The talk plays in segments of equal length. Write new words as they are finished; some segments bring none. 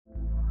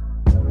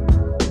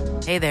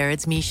Hey there,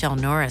 it's Michelle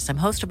Norris. I'm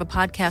host of a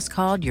podcast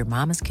called Your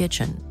Mama's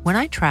Kitchen. When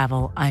I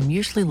travel, I'm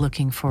usually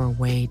looking for a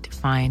way to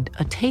find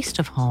a taste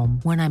of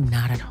home when I'm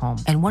not at home.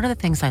 And one of the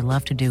things I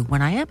love to do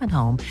when I am at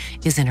home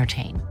is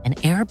entertain. And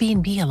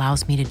Airbnb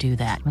allows me to do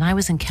that. When I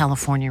was in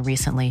California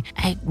recently,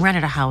 I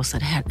rented a house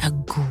that had a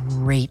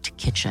great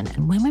kitchen.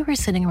 And when we were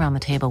sitting around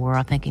the table, we were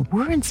all thinking,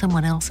 we're in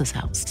someone else's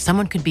house.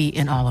 Someone could be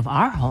in all of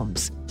our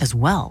homes as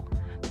well.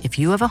 If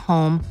you have a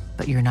home,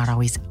 but you're not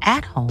always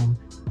at home,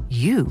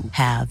 you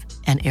have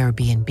an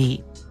Airbnb.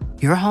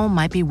 Your home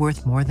might be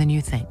worth more than you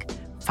think.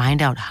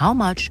 Find out how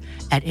much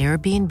at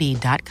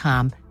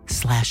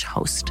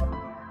airbnb.com/host.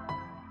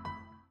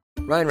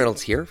 Ryan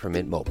Reynolds here from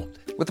Mint Mobile.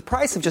 With the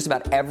price of just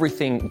about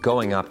everything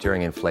going up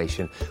during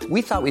inflation,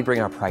 we thought we'd bring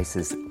our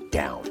prices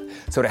down.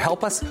 So to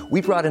help us,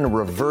 we brought in a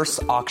reverse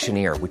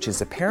auctioneer, which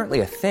is apparently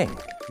a thing.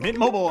 Mint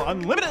Mobile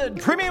Unlimited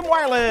Premium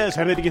Wireless.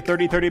 How to get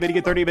 30, 30, bit to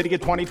get 30, bit to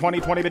get 20,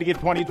 20, 20, bit to get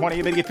 20,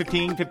 20, bit to get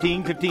 15,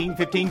 15, 15,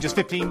 15, just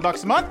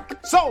 $15 a month?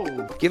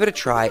 Sold! Give it a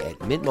try at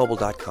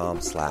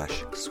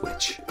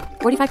mintmobile.com/switch.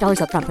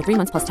 $45 up front for 3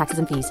 months plus taxes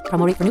and fees.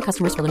 Promo rate for new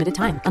customers for limited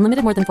time.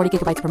 Unlimited more than 40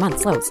 gigabytes per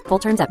month. Slows full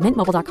terms at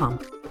mintmobile.com.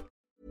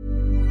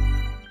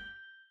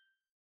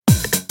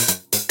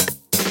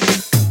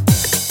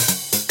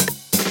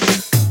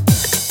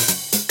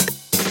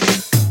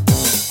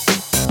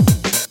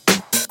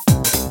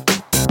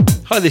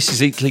 Hi, this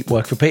is Eat, Sleep,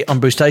 Work, Repeat. I'm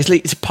Bruce Daisley.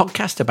 It's a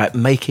podcast about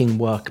making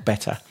work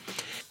better.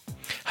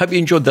 Hope you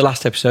enjoyed the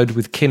last episode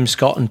with Kim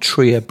Scott and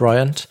Tria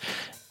Bryant.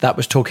 That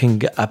was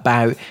talking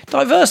about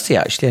diversity,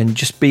 actually, and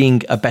just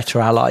being a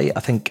better ally. I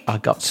think I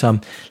got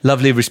some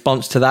lovely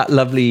response to that.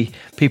 Lovely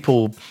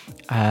people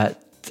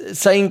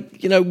saying,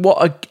 you know,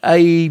 what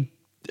a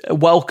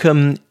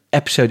welcome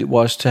episode it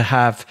was to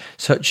have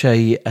such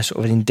a sort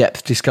of an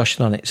in-depth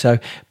discussion on it. So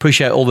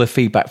appreciate all the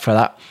feedback for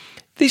that.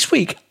 This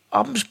week,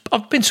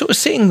 I've been sort of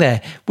sitting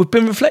there. We've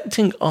been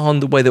reflecting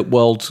on the way that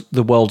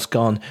the world's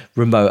gone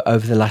remote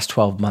over the last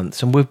 12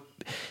 months. And we're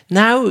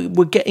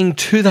getting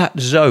to that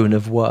zone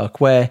of work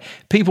where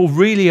people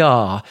really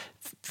are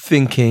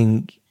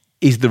thinking,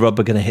 is the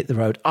rubber going to hit the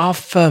road? Are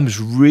firms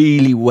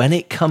really, when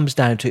it comes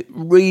down to it,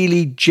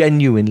 really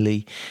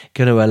genuinely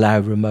going to allow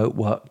remote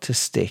work to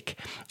stick?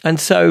 And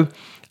so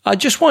I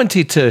just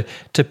wanted to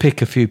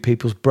pick a few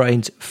people's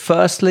brains.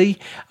 Firstly,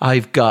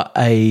 I've got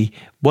a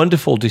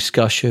wonderful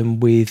discussion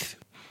with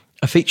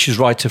a features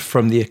writer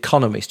from The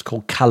Economist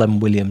called Callum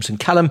Williams. And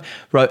Callum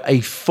wrote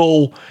a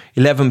full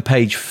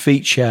 11-page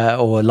feature,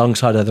 or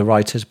alongside other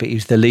writers, but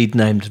he's the lead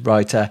named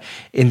writer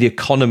in The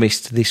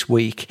Economist this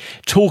week,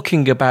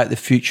 talking about the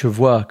future of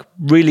work.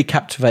 Really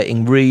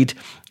captivating read,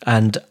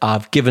 and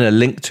I've given a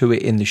link to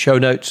it in the show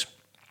notes,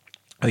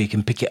 or you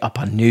can pick it up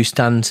on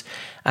newsstands.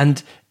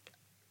 And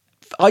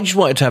I just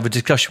wanted to have a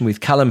discussion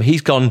with Callum.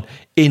 He's gone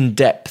in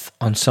depth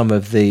on some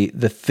of the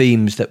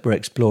themes that we're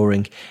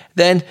exploring.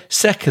 Then,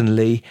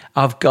 secondly,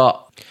 I've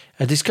got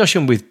a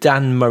discussion with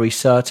Dan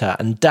Murray-Serter.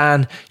 And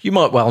Dan, you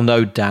might well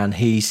know Dan.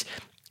 He's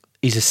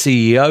a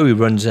CEO who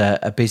runs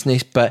a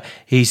business, but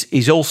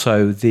he's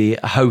also the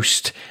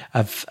host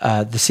of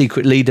the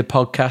Secret Leader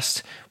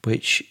podcast,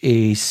 which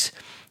is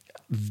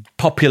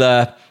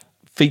popular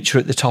feature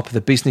at the top of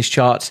the business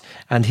charts,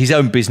 and his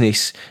own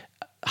business,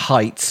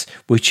 Heights,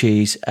 which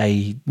is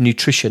a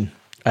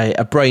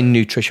brain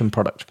nutrition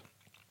product.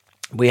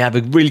 We have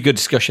a really good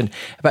discussion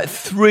about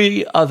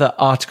 3 other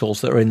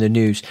articles that are in the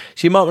news.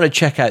 So you might want to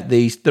check out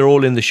these. They're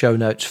all in the show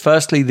notes.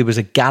 Firstly, there was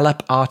a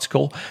Gallup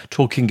article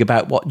talking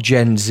about what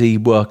Gen Z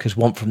workers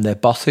want from their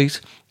bosses.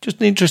 Just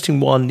an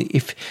interesting one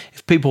if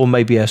people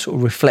maybe are sort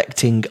of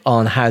reflecting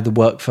on how the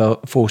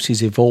workforce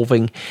is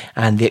evolving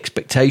and the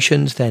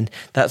expectations, then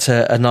that's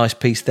a nice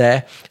piece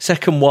there.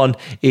 Second one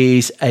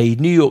is a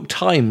New York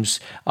Times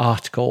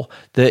article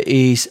that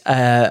is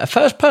a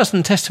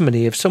first-person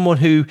testimony of someone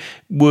who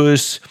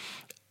was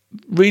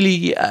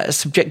really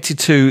subjected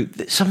to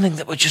something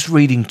that we're just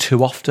reading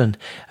too often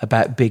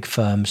about big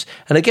firms.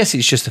 And I guess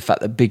it's just the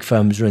fact that big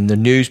firms are in the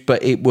news,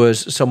 but it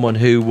was someone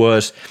who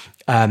was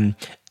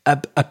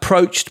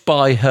approached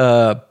by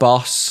her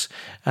boss,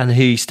 and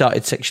he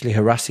started sexually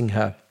harassing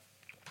her.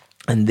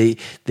 And the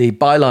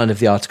byline of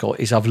the article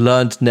is, "I've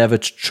learned never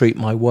to treat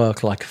my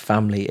work like a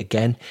family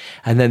again."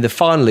 And then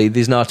finally,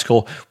 there's an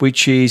article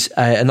which is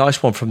a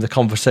nice one from The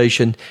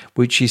Conversation,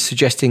 which is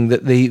suggesting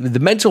that the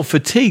mental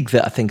fatigue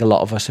that I think a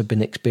lot of us have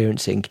been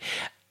experiencing,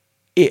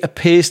 it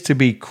appears to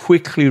be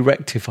quickly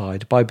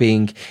rectified by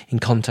being in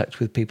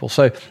contact with people.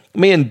 So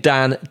me and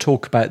Dan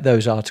talk about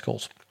those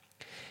articles.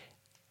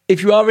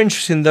 If you are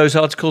interested in those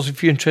articles,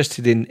 if you're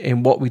interested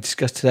in what we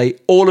discussed today,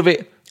 all of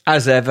it,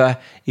 as ever,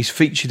 is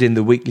featured in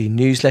the weekly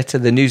newsletter.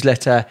 The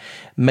newsletter,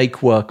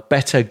 Make Work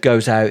Better,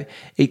 goes out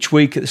each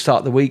week at the start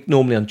of the week,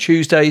 normally on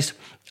Tuesdays,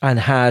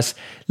 and has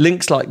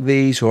links like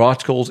these or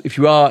articles. If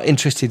you are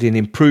interested in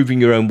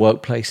improving your own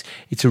workplace,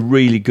 it's a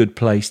really good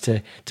place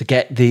to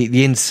get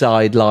the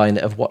inside line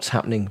of what's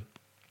happening.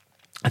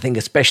 I think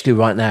especially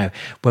right now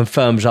when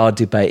firms are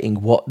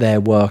debating what their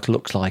work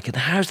looks like and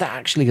how's that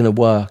actually going to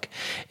work,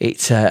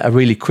 it's a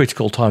really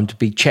critical time to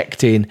be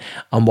checked in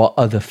on what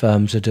other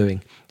firms are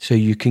doing. So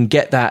you can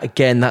get that,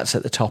 again, that's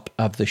at the top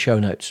of the show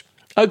notes.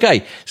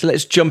 Okay, so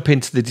let's jump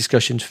into the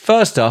discussions.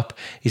 First up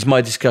is my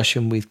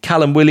discussion with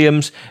Callum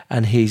Williams,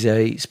 and he's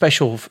a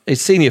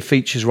senior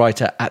features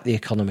writer at The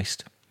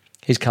Economist.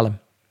 Here's Callum.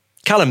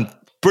 Callum,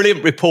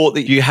 brilliant report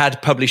that you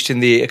had published in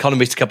The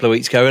Economist a couple of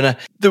weeks ago. And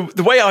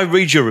the way I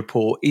read your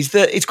report is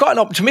that it's quite an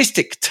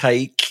optimistic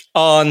take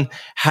on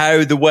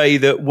how the way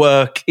that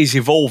work is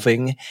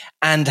evolving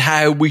and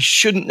how we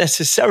shouldn't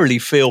necessarily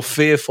feel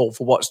fearful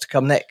for what's to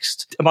come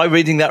next. Am I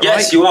reading that right?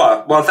 Yes, you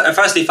are. Well,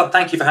 firstly,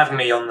 thank you for having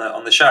me on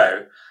the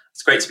show.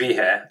 It's great to be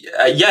here.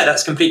 Yeah,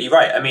 that's completely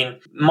right. I mean,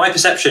 my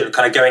perception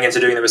kind of going into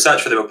doing the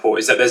research for the report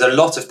is that there's a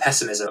lot of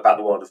pessimism about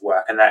the world of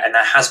work. And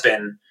there has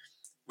been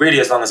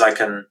really as long as I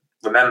can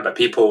remember.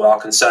 People are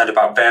concerned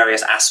about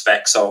various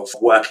aspects of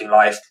working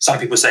life. Some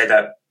people say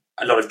that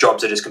a lot of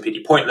jobs are just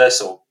completely pointless,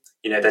 or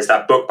there's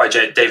that book by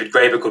David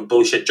Graeber called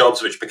Bullshit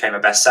Jobs, which became a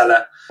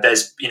bestseller.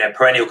 There's,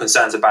 perennial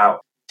concerns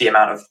about the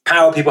amount of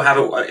power people have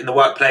in the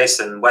workplace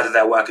and whether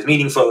their work is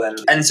meaningful.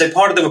 And so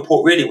part of the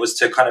report really was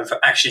to kind of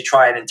actually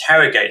try and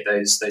interrogate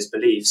those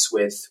beliefs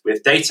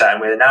with data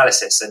and with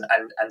analysis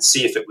and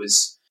see if it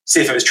was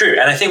true.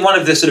 And I think one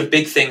of the sort of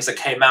big things that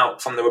came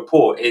out from the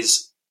report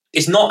is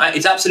it's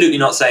absolutely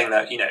not saying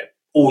that,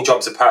 all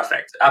jobs are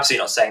perfect.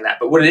 Absolutely not saying that.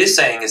 But what it is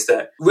saying is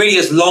that really,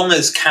 as long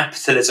as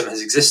capitalism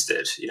has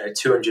existed,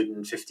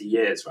 250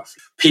 years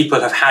roughly,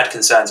 people have had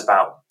concerns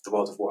about the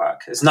world of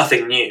work. It's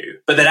nothing new.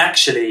 But that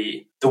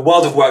actually the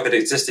world of work that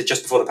existed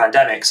just before the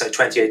pandemic, so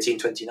 2018,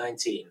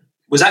 2019,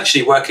 was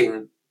actually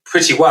working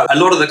pretty well. A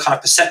lot of the kind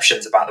of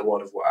perceptions about the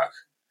world of work,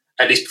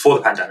 at least before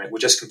the pandemic, were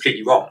just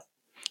completely wrong.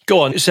 Go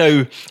on.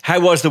 So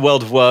how was the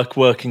world of work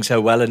working so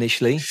well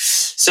initially?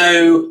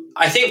 So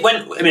I think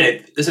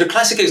there's a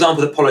classic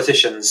example that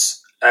politicians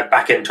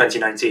back in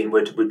 2019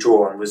 would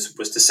draw on was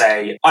to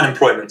say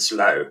unemployment's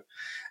low.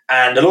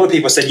 And a lot of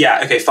people said,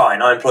 yeah, okay,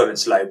 fine,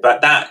 unemployment's low.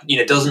 But that,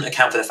 doesn't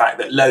account for the fact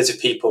that loads of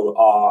people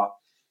are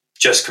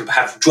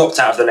have dropped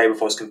out of the labour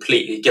force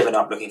completely, given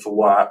up looking for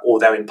work, or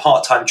they're in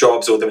part-time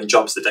jobs, or they're in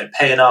jobs that don't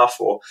pay enough.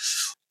 Or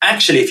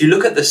actually, if you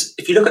look at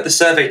the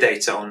survey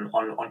data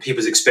on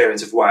people's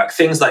experience of work,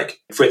 things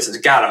like, for instance,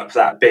 Gallup,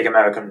 that big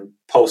American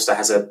pollster,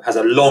 has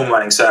a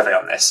long-running survey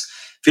on this.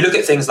 If you look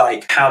at things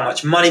like how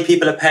much money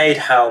people are paid,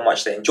 how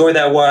much they enjoy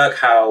their work,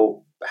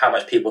 how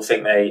much people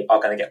think they are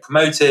going to get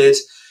promoted,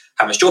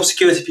 how much job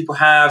security people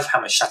have,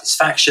 how much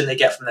satisfaction they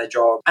get from their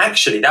job.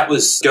 Actually, that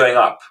was going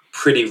up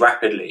pretty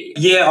rapidly,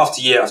 year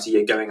after year after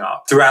year, going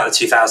up throughout the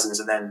 2000s,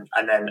 and then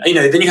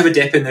then you have a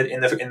dip in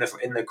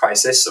the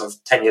crisis of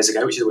 10 years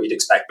ago, which is what you'd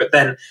expect. But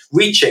then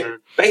reaching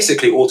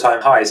basically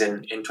all-time highs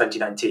in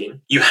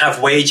 2019, you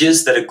have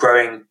wages that are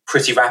growing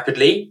pretty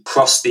rapidly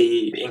across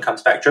the income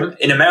spectrum.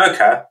 In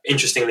America,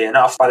 interestingly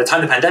enough, by the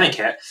time the pandemic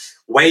hit,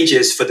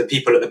 wages for the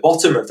people at the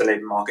bottom of the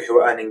labour market who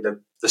were earning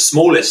the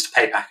smallest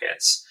pay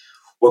packets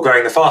were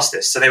growing the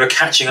fastest. So they were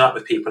catching up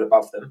with people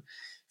above them.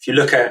 If you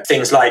look at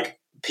things like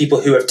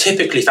people who have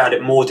typically found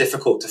it more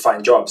difficult to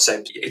find jobs.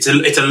 So it's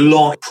a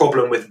long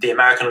problem with the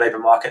American labour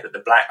market that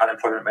the black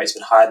unemployment rate's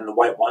been higher than the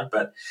white one,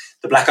 but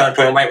the black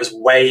unemployment rate was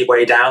way,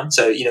 way down.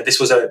 So, this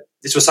was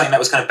something that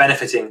was kind of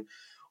benefiting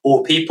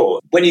all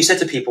people. When you said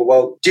to people,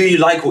 well, do you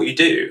like what you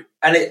do?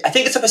 And I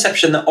think it's a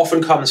perception that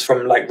often comes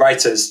from like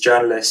writers,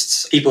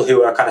 journalists, people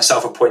who are kind of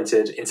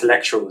self-appointed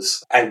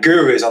intellectuals and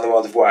gurus on the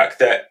world of work,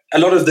 that a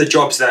lot of the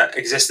jobs that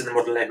exist in the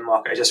modern labour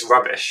market are just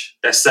rubbish.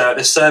 They're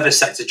service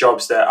sector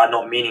jobs that are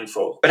not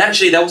meaningful. But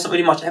actually, there wasn't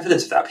really much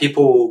evidence of that.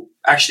 People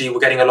actually were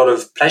getting a lot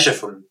of pleasure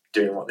from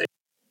doing what they did.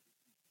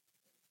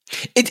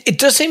 It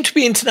does seem to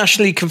be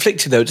internationally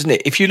conflicted, though, doesn't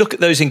it? If you look at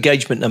those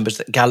engagement numbers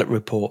that Gallup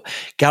report,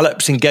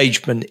 Gallup's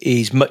engagement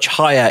is much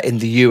higher in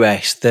the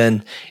US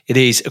than it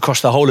is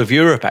across the whole of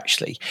Europe,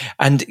 actually.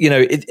 And,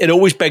 it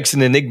always begs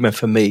an enigma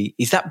for me.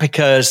 Is that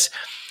because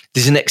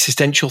there's an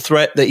existential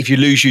threat that if you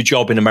lose your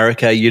job in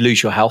America, you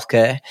lose your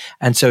healthcare?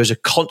 And so as a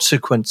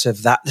consequence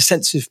of that, the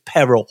sense of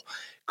peril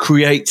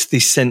creates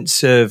this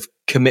sense of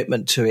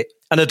commitment to it.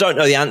 And I don't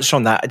know the answer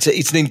on that.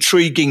 It's an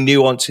intriguing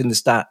nuance in the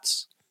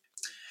stats.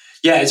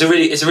 Yeah, it's a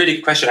really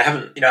good question. I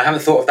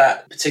haven't thought of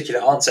that particular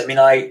answer. I mean,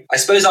 I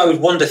suppose I would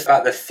wonder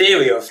about the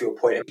theory of your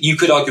point. You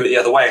could argue it the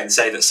other way and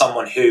say that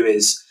someone who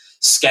is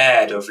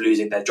scared of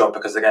losing their job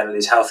because they're going to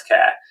lose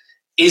healthcare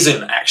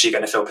isn't actually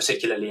going to feel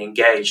particularly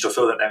engaged or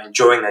feel that they're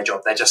enjoying their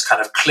job. They're just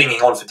kind of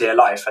clinging on for dear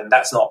life, and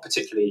that's not a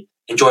particularly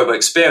enjoyable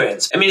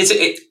experience. I mean,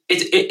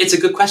 it's a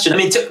good question. I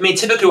mean,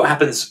 typically what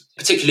happens,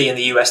 particularly in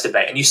the US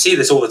debate, and you see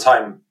this all the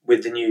time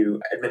with the new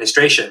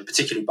administration,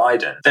 particularly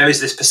Biden, there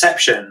is this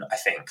perception, I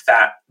think,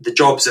 that the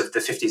jobs of the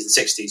 50s and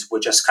 60s were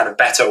just kind of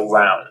better all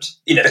round.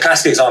 The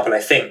classic example,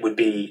 I think, would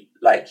be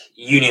like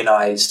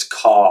unionized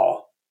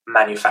car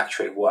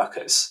manufacturing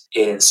workers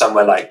in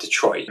somewhere like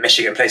Detroit,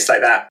 Michigan, places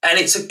like that. And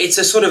it's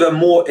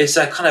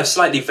a kind of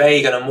slightly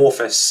vague and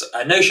amorphous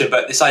notion,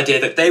 but this idea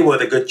that they were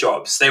the good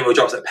jobs. They were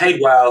jobs that paid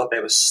well, they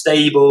were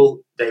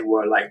stable, they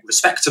were like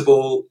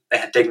respectable, they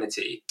had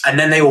dignity. And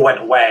then they all went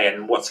away,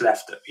 and what's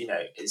left,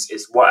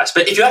 is worse.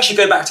 But if you actually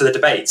go back to the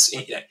debates,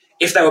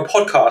 if there were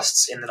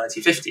podcasts in the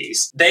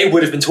 1950s, they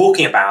would have been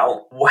talking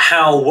about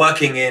how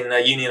working in a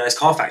unionized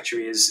car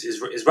factory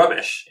is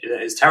rubbish.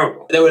 It is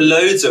terrible. There were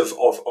loads of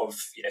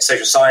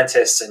social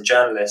scientists and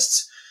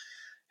journalists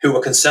who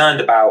were concerned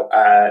about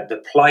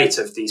the plight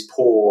of these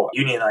poor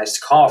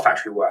unionized car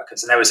factory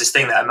workers. And there was this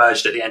thing that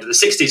emerged at the end of the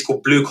 60s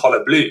called blue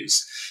collar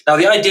blues. Now,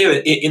 the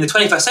idea in the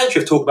 21st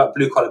century of talking about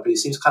blue collar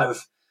blues seems kind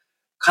of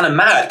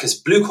mad, because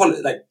blue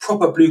collar, like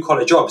proper blue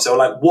collar jobs, are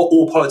like what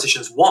all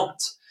politicians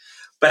want.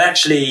 But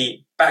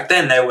actually, back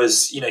then there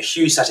was,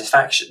 huge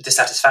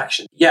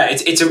dissatisfaction. Yeah,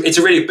 it's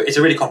a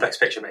really complex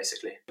picture,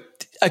 basically.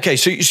 Okay,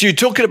 so you're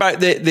talking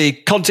about the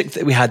context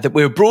that we had, that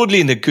we were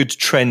broadly in a good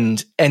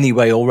trend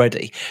anyway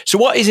already. So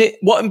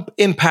what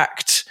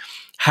impact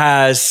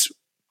has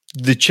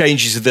the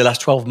changes of the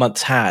last 12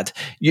 months had?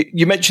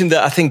 You mentioned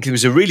that I think there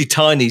was a really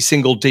tiny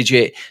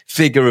single-digit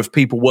figure of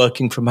people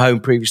working from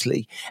home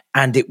previously,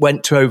 and it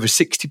went to over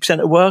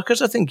 60% of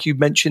workers, I think you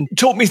mentioned.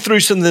 Talk me through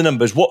some of the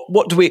numbers.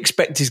 What do we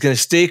expect is going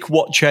to stick?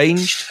 What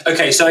changed?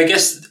 Okay, so I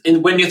guess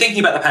when you're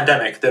thinking about the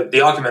pandemic,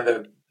 the argument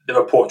that the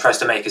report tries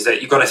to make is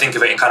that you've got to think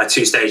of it in kind of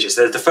two stages.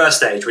 There's the first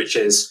stage, which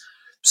is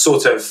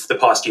sort of the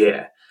past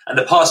year. And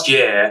the past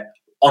year,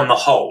 on the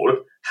whole,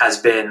 has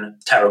been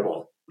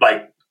terrible.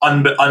 Like,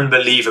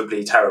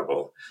 unbelievably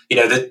terrible.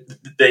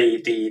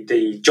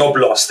 The job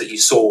loss that you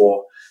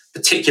saw,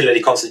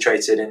 particularly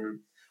concentrated in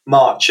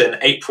March and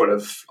April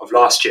of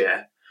last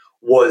year,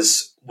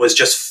 was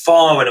just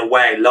far and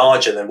away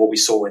larger than what we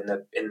saw in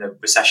the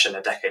recession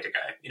a decade ago.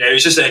 It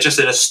was just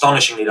an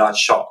astonishingly large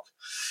shock.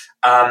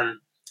 And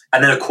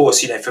then, of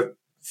course,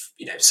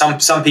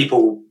 some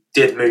people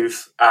did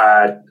move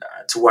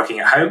to working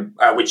at home,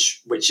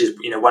 which is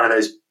one of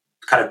those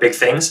kind of big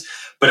things.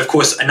 But of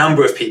course, a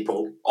number of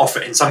people,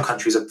 often in some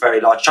countries, a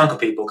very large chunk of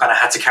people, kind of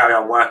had to carry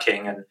on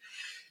working and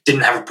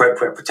didn't have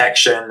appropriate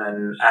protection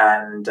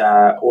and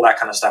all that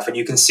kind of stuff. And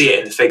you can see it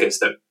in the figures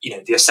that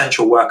the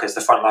essential workers,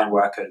 the frontline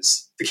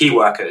workers, the key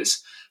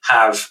workers,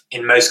 have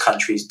in most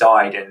countries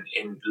died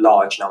in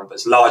larger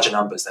numbers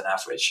than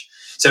average.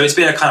 So it's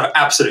been a kind of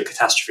absolute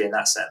catastrophe in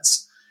that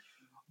sense.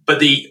 But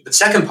the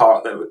second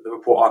part that the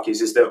report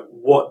argues is that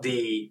what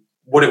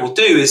it will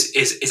do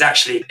is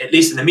actually, at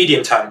least in the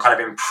medium term, kind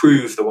of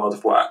improve the world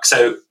of work.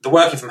 So the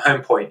working from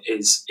home point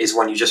is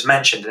one you just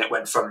mentioned, and it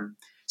went from,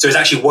 so it's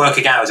actually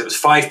working hours. It was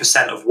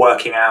 5% of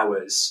working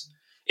hours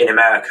in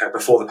America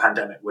before the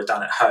pandemic were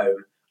done at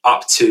home,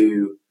 up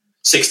to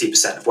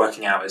 60% of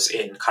working hours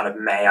in kind of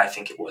May of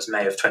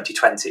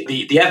 2020.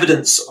 The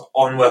evidence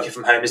on working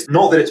from home is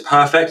not that it's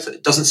perfect.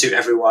 It doesn't suit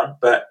everyone,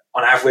 but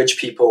on average,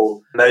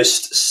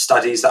 most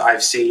studies that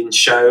I've seen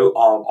show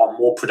are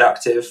more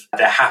productive.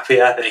 They're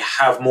happier. They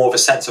have more of a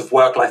sense of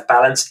work-life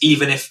balance,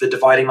 even if the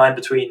dividing line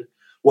between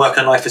work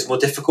and life is more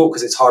difficult,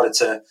 because it's harder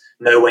to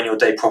know when your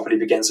day properly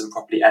begins and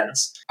properly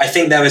ends. I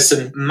think there are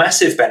some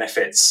massive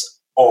benefits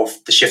of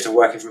the shift of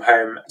working from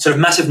home, sort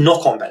of massive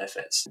knock-on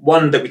benefits.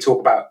 One that we talk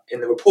about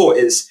in the report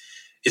is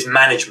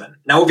management.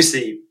 Now,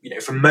 obviously,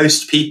 for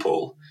most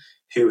people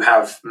who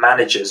have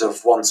managers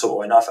of one sort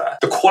or another,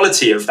 the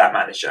quality of that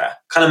manager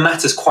kind of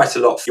matters quite a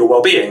lot for your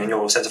well-being and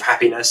your sense of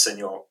happiness and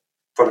your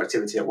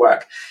productivity at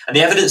work. And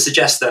the evidence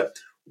suggests that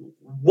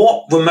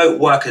what remote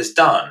work has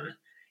done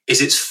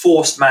is it's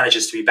forced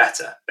managers to be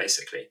better,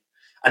 basically.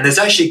 And there's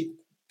actually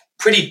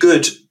pretty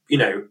good,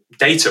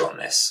 data on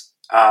this.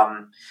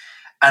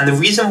 And the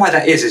reason why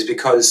that is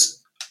because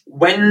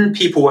when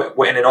people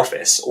were in an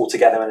office, all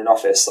together in an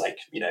office, like,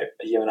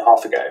 a year and a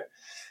half ago,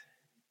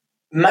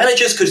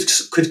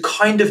 managers could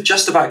kind of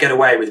just about get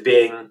away with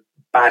being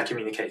bad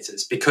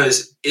communicators,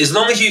 because as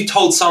long as you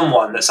told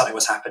someone that something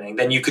was happening,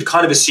 then you could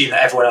kind of assume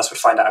that everyone else would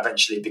find out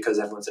eventually, because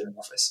everyone's in an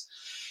office.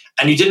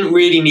 And you didn't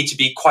really need to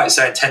be quite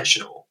so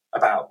intentional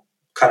about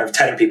kind of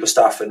telling people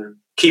stuff and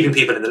keeping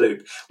people in the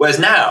loop. Whereas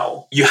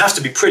now you have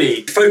to be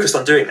pretty focused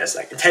on doing this,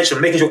 like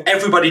intentional, making sure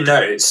everybody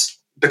knows,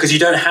 because you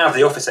don't have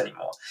the office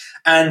anymore.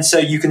 And so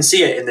you can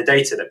see it in the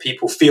data that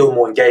people feel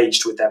more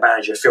engaged with their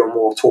manager, feel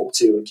more talked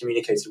to and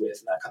communicated with,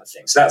 and that kind of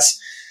thing. So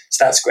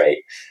that's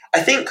great.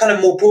 I think kind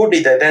of more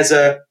broadly though,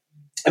 the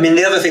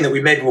other thing that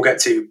we'll get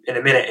to in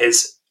a minute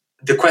is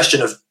the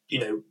question of,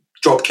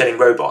 job killing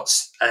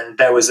robots. And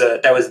there is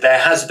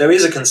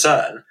a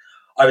concern,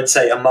 I would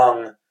say,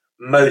 among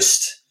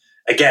most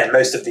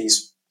of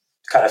these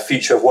kind of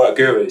future of work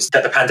gurus,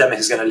 that the pandemic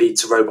is going to lead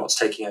to robots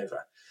taking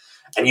over.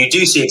 And you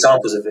do see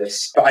examples of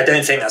this, but I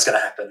don't think that's going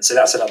to happen. So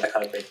that's another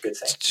kind of big good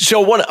thing.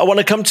 So I want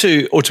to come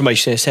to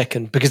automation in a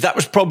second, because that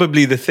was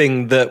probably the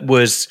thing that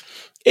was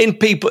in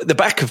the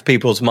back of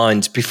people's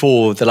minds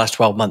before the last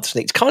 12 months,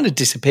 and it's kind of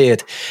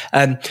disappeared.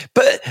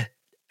 But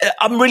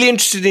I'm really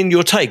interested in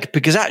your take,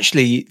 because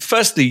actually,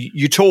 firstly,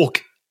 you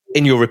talk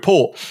in your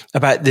report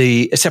about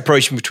the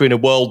separation between a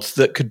world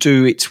that could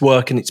do its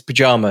work in its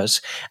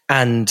pajamas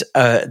and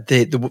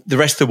the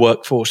rest of the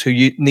workforce who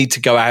you need to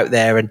go out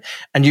there.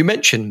 And you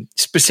mentioned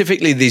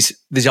specifically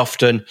there's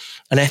often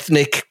an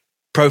ethnic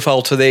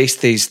profile to this,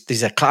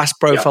 there's a class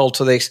profile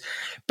to this.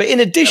 But in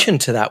addition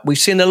to that, we've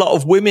seen a lot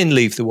of women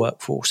leave the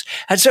workforce.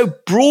 And so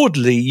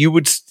broadly,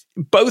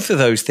 both of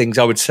those things,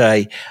 I would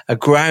say, are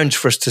grounds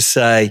for us to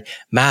say,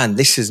 man,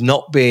 this has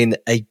not been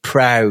a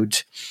proud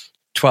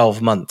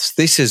 12 months.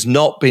 This has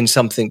not been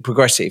something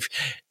progressive.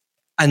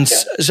 And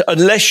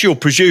unless you're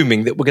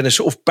presuming that we're going to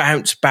sort of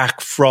bounce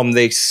back from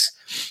this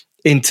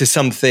into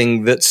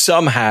something that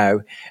somehow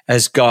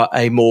has got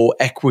a more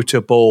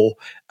equitable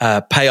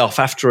payoff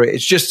after it,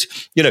 it's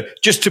just,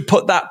 just to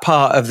put that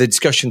part of the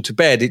discussion to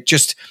bed,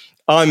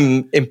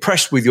 I'm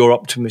impressed with your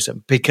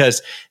optimism,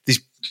 because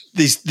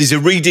there's a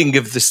reading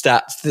of the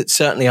stats that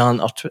certainly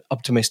aren't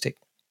optimistic.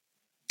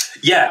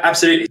 Yeah,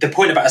 absolutely. The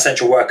point about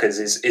essential workers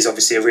is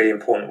obviously a really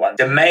important one.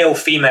 The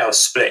male-female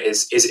split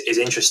is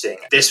interesting.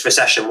 This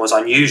recession was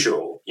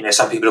unusual.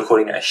 Some people are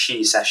calling it a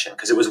she-cession,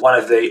 because it was one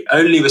of the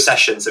only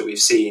recessions that we've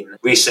seen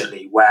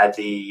recently where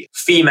the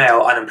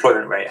female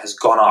unemployment rate has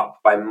gone up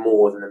by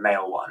more than the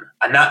male one.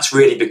 And that's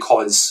really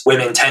because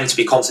women tend to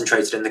be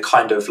concentrated in the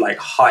kind of like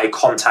high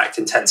contact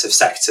intensive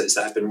sectors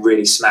that have been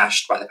really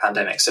smashed by the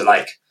pandemic. So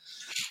like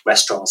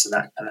restaurants and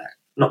that.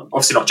 Not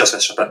just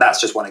restaurants, but that's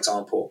just one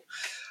example.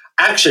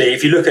 Actually,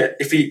 if you look at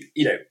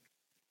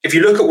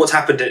what's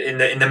happened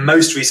in the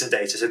most recent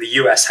data, so the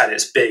US had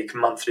its big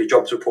monthly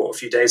jobs report a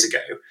few days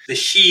ago. The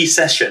she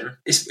session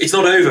it's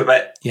not over,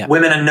 but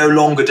women are no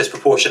longer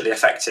disproportionately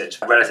affected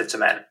relative to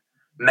men.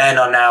 Men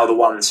are now the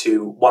ones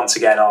who once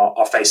again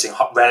are facing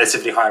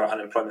relatively higher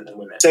unemployment than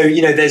women. So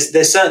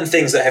there's certain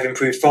things that have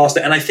improved faster,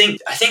 and I think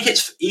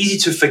it's easy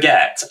to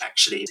forget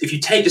actually. If you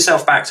take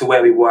yourself back to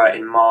where we were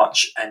in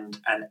March and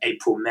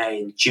April,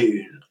 May, and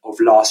June of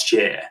last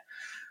year.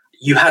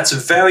 You had some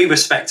very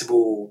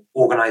respectable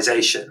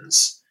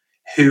organizations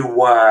who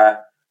were,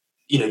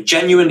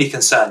 genuinely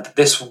concerned that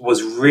this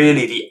was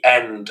really the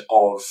end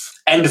of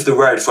the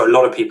road for a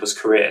lot of people's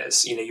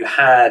careers. You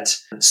had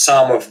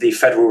some of the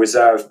Federal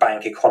Reserve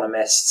Bank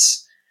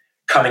economists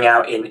coming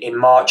out in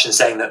March and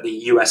saying that the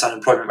US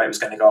unemployment rate was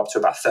going to go up to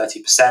about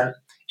 30%.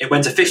 It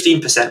went to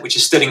 15%, which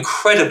is still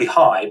incredibly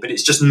high, but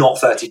it's just not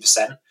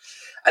 30%.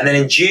 And then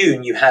in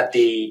June, you had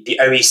the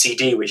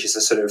OECD, which is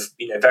a sort of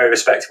very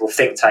respectable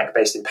think tank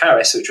based in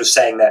Paris, which was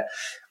saying that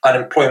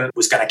unemployment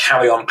was going to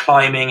carry on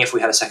climbing if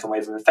we had a second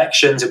wave of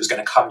infections. It was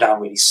going to come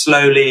down really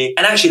slowly.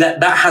 And actually,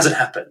 that hasn't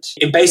happened.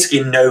 In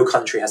basically no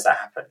country has that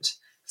happened.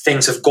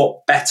 Things have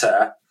got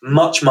better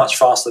much, much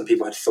faster than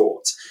people had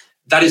thought.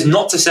 That is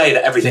not to say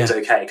that everything's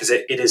okay, because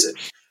it isn't.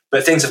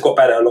 But things have got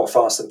better a lot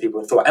faster than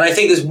people had thought. And I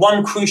think there's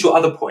one crucial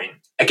other point.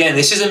 Again,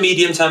 this is a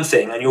medium-term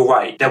thing, and you're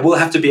right. There will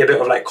have to be a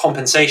bit of like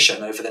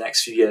compensation over the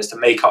next few years to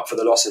make up for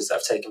the losses that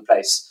have taken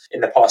place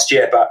in the past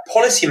year. But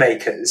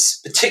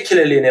policymakers,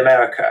 particularly in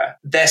America,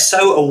 they're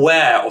so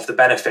aware of the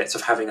benefits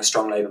of having a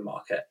strong labour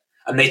market.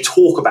 And they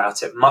talk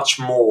about it much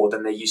more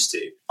than they used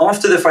to.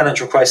 After the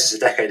financial crisis a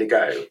decade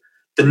ago,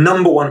 the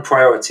number one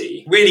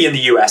priority, really in the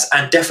US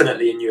and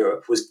definitely in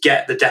Europe, was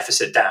get the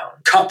deficit down,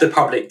 cut the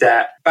public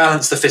debt,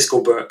 balance the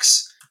fiscal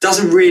books.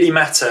 Doesn't really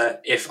matter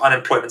if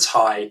unemployment's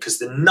high, because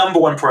the number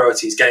one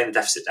priority is getting the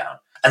deficit down.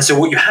 And so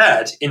what you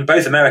had in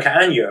both America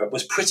and Europe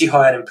was pretty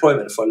high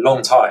unemployment for a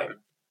long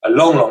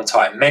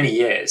time, many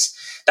years.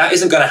 That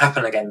isn't going to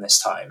happen again this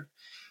time,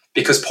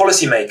 because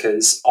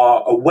policymakers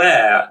are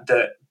aware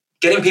that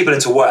getting people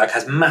into work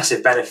has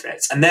massive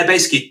benefits, and they're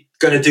basically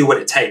going to do what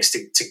it takes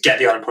to get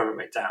the unemployment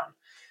rate down.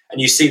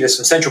 And you see this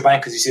from central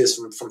bankers, you see this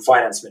from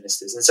finance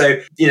ministers. And so,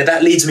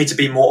 that leads me to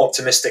be more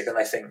optimistic than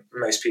I think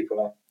most people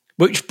are.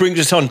 Which brings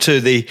us on to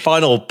the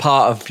final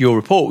part of your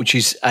report, which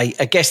is, I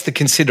guess, the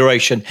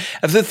consideration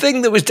of the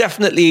thing that was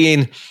definitely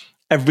in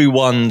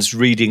everyone's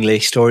reading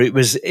list, or it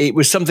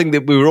was something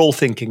that we were all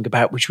thinking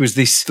about, which was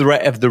this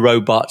threat of the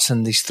robots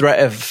and this threat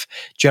of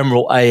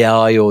general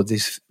AI, or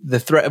the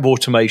threat of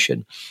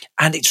automation.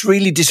 And it's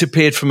really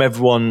disappeared from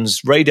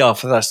everyone's radar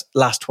for the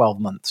last 12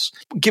 months.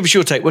 Give us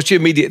your take. What's your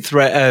immediate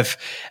threat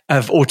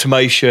of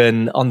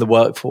automation on the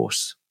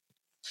workforce?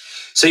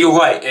 So you're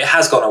right, it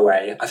has gone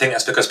away. I think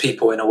that's because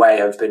people, in a way,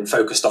 have been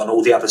focused on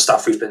all the other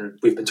stuff we've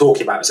been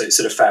talking about, so it's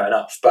sort of fair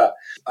enough. But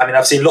I mean,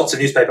 I've seen lots of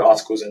newspaper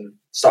articles and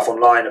stuff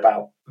online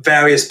about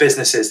various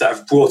businesses that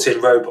have brought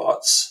in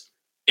robots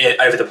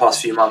over the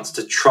past few months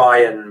to try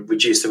and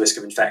reduce the risk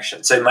of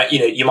infection. So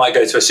you might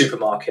go to a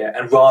supermarket,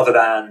 and rather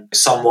than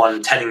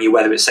someone telling you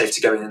whether it's safe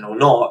to go in or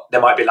not,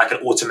 there might be like an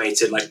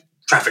automated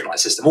traffic light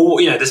system,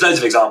 or there's loads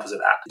of examples of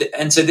that.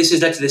 And so this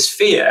has led to this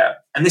fear,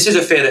 and this is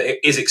a fear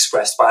that is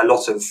expressed by a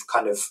lot of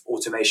kind of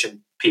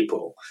automation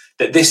people,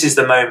 that this is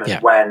the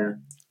moment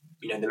when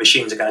the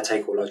machines are going to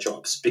take all our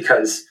jobs,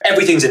 because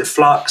everything's in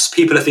flux.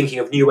 People are thinking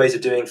of new ways of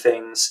doing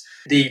things.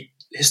 The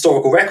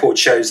historical record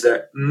shows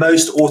that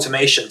most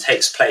automation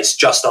takes place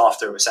just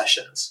after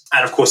recessions,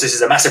 and of course this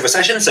is a massive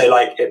recession, so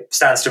it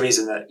stands to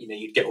reason that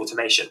you'd get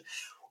automation.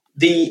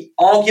 the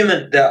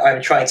argument that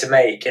I'm trying to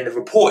make in the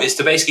report is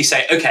to basically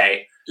say,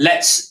 okay,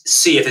 let's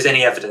see if there's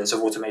any evidence of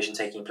automation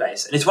taking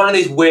place. And it's one of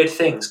these weird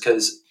things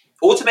because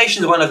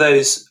automation is one of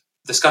those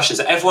discussions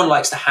that everyone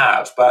likes to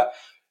have, but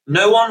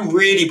no one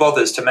really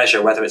bothers to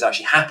measure whether it's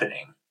actually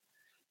happening.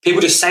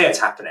 People just say it's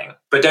happening,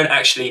 but don't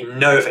actually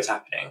know if it's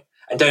happening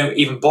and don't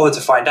even bother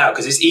to find out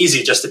because it's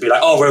easy just to be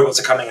like, oh, robots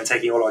are coming and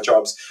taking all our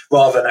jobs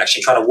rather than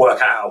actually trying to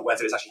work out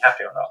whether it's actually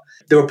happening or not.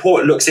 The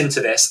report looks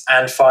into this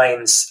and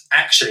finds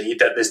actually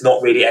that there's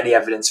not really any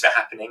evidence of it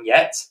happening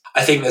yet.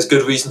 I think there's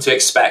good reason to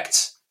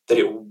expect that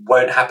it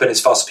won't happen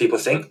as fast as people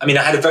think. I mean,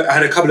 I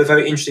had a couple of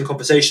very interesting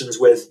conversations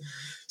with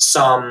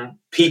some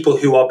people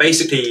who are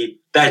basically,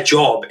 their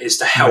job is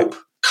to help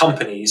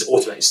companies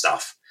automate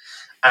stuff.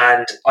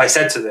 And I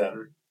said to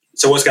them,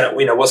 so what's going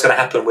to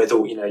happen with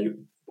all,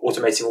 you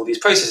automating all these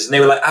processes? And they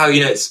were like, oh,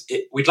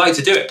 we'd like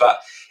to do it, but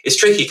it's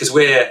tricky because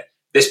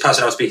this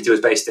person I was speaking to was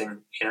based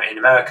in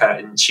America,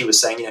 and she was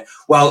saying,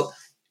 well,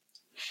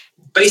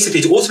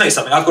 basically to automate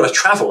something, I've got to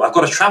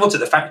travel to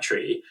the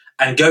factory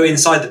and go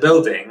inside the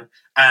building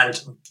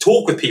and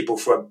talk with people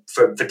for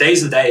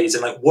days and days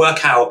and like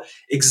work out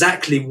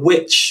exactly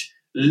which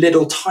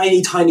little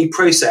tiny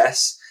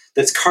process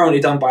that's currently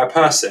done by a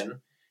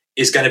person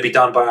is going to be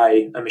done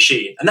by a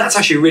machine. And that's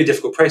actually a really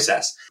difficult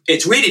process.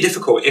 It's really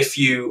difficult if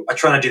you are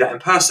trying to do that in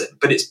person,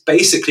 but it's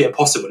basically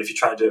impossible if you're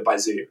trying to do it by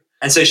Zoom.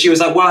 And so she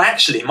was like, well,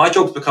 actually, my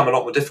job's become a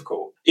lot more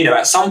difficult.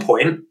 At some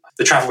point,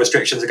 the travel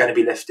restrictions are going to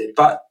be lifted,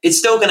 but it's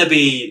still going to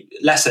be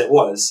less than it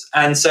was.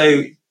 And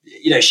so,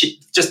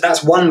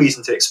 that's one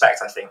reason to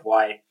expect, I think,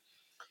 why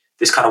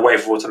this kind of wave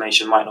of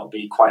automation might not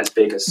be quite as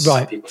big as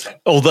people think.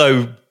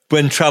 Although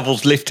when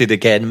travel's lifted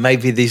again,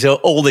 maybe these are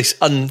all this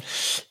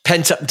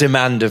pent-up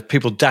demand of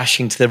people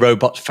dashing to the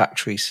robot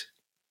factories.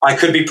 I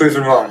could be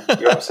proven wrong.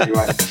 You're absolutely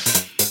right.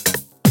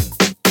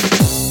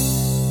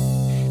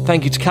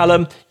 Thank you to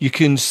Callum. You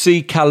can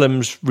see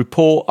Callum's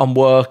report on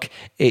work.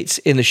 It's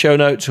in the show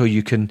notes, or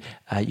you can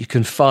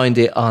find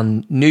it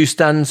on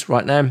newsstands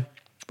right now.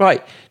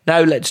 Right,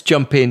 now let's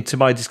jump into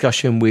my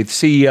discussion with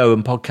CEO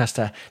and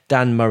podcaster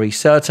Dan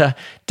Murray-Serter.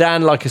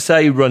 Dan, like I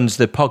say, runs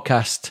the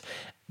podcast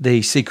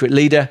The Secret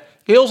Leader.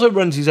 He also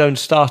runs his own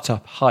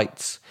startup,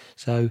 Heights.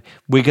 So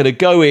we're going to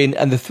go in,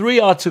 and the 3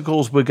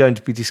 articles we're going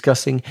to be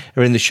discussing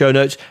are in the show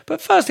notes.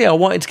 But firstly, I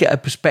wanted to get a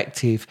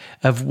perspective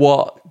of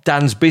what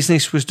Dan's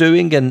business was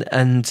doing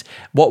and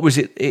what was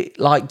it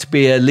like to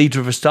be a leader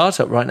of a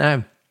startup right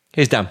now.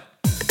 Here's Dan.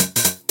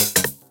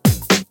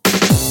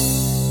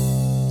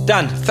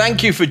 Dan,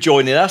 thank you for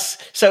joining us.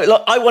 So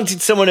look, I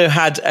wanted someone who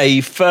had a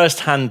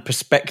first-hand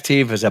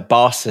perspective as a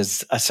boss,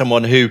 as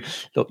someone who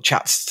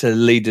chats to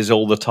leaders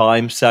all the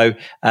time. So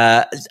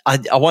I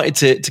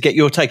wanted to get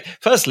your take.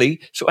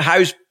 Firstly,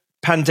 how's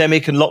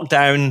pandemic and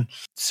lockdown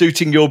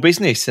suiting your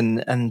business,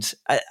 and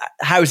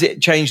how's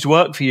it changed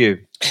work for you?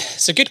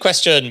 It's a good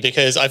question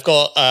because I've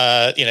got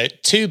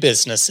 2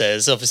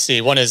 businesses.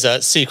 Obviously, one is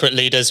Secret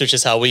Leaders, which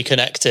is how we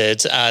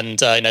connected, and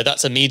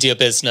that's a media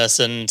business.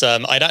 And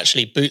I'd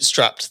actually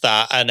bootstrapped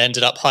that and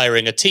ended up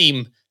hiring a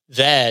team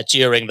there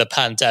during the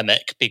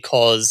pandemic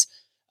because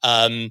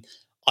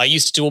I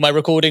used to do all my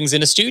recordings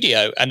in a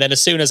studio, and then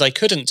as soon as I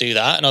couldn't do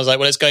that, and I was like,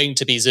 well, it's going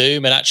to be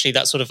Zoom, and actually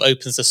that sort of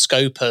opens the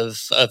scope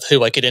of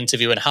who I could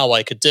interview and how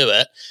I could do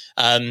it.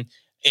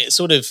 It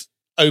sort of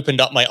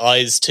opened up my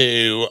eyes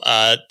to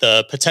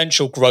the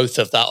potential growth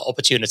of that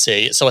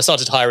opportunity. So I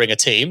started hiring a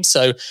team.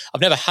 So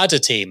I've never had a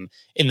team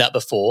in that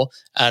before.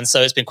 And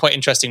so it's been quite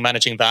interesting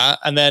managing that.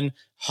 And then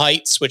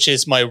Heights, which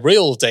is my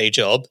real day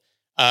job,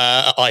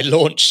 I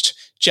launched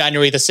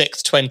January the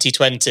 6th,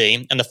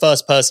 2020. And the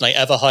first person I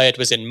ever hired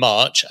was in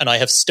March. And I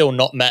have still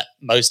not met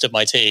most of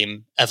my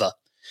team ever.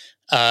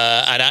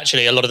 And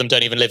actually, a lot of them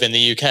don't even live in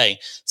the UK.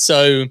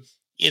 So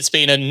it's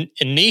been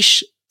a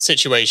niche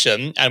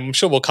situation, and I'm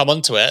sure we'll come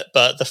onto it,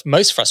 but the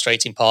most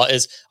frustrating part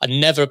is I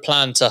never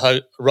planned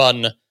to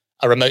run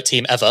a remote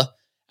team ever,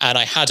 and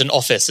I had an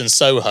office in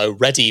Soho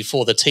ready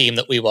for the team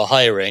that we were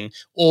hiring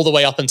all the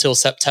way up until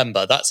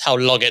September. That's how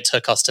long it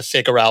took us to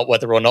figure out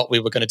whether or not we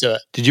were going to do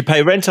it. Did you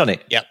pay rent on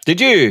it? Yeah.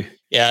 Did you?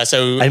 Yeah.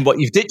 And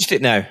what, you've ditched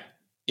it now?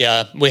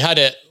 Yeah, we had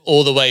it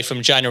all the way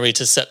from January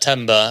to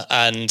September,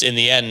 and in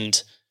the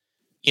end,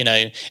 in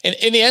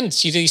the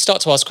end, you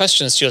start to ask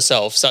questions to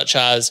yourself, such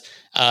as,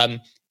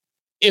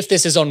 if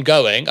this is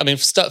ongoing, I mean,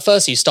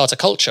 first you start a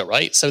culture,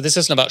 right? So this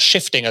isn't about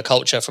shifting a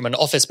culture from an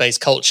office-based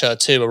culture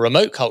to a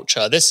remote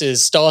culture. This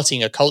is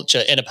starting a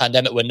culture in a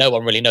pandemic where no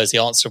one really knows the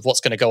answer of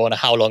what's going to go on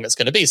and how long it's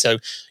going to be. So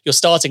you're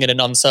starting in an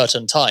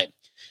uncertain time.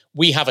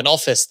 We have an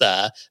office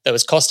there that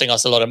was costing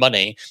us a lot of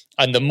money.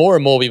 And the more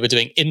and more we were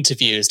doing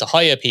interviews to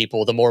hire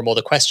people, the more and more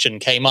the question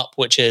came up,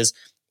 which is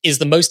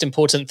the most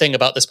important thing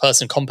about this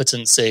person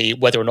competency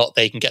whether or not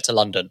they can get to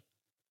London?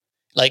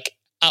 Like,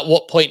 at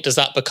what point does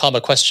that become a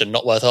question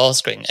not worth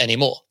asking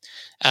anymore?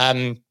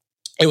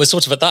 It was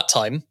sort of at that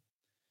time,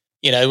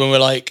 when we're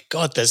like,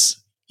 God, there's,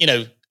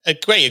 a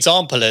great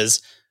example is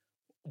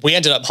we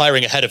ended up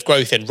hiring a head of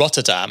growth in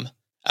Rotterdam.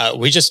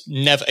 We just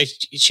never,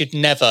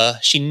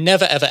 she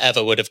never,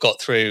 ever would have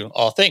got through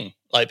our thing.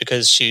 like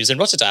because she was in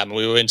Rotterdam and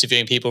we were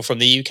interviewing people from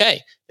the UK.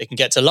 They can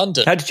get to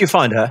London. How did you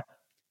find her?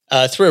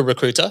 Through a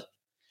recruiter.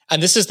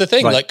 And this is the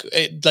thing, Right.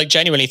 like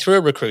genuinely through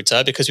a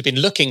recruiter, because we've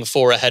been looking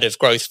for a head of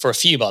growth for a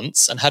few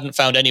months and hadn't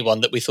found anyone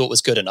that we thought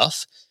was good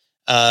enough.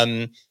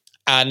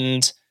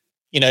 And,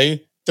 you know,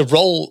 the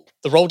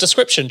role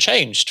description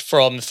changed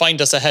from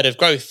find us a head of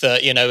growth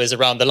that, you know, is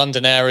around the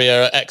London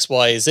area, X,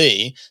 Y,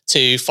 Z,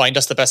 to find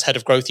us the best head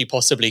of growth you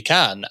possibly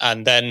can.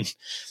 And then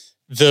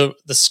the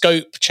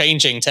scope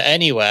changing to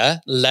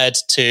anywhere led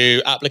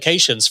to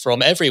applications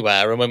from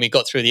everywhere. And when we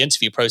got through the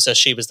interview process,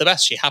 she was the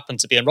best. She happened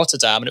to be in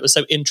Rotterdam. And it was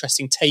so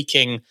interesting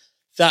taking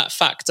that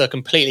factor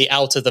completely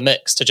out of the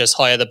mix to just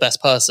hire the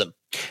best person.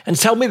 And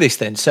tell me this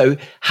then. So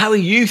how are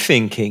you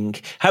thinking?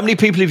 How many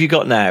people have you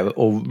got now?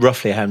 Or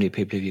roughly how many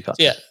people have you got?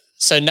 Yeah.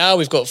 So now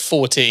we've got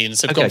 14.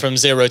 So we've gone from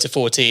 0 to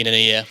 14 in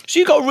a year. So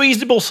you've got a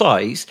reasonable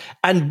size.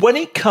 And when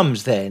it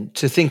comes then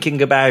to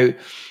thinking about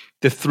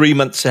the 3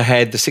 months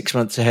ahead, the 6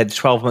 months ahead, the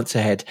 12 months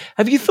ahead,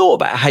 have you thought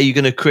about how you're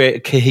going to create a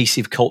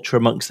cohesive culture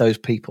amongst those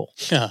people?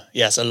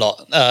 Yes, a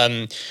lot.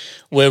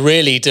 We're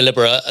really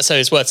deliberate. So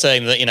it's worth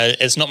saying that, you know,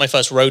 it's not my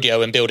first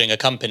rodeo in building a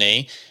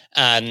company.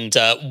 And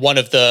one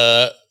of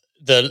the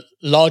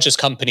largest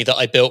company that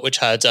I built, which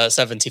had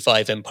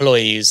 75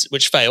 employees,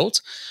 which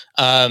failed.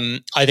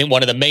 I think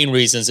one of the main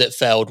reasons it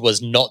failed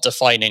was not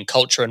defining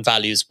culture and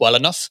values well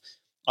enough.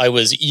 I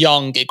was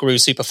young. It grew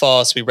super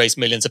fast. We raised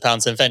millions of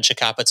pounds in venture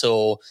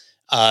capital.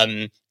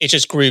 It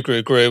just grew.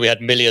 We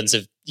had millions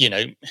of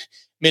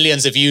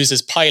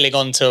users piling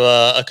onto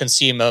a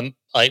consumer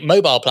like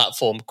mobile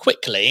platform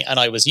quickly. And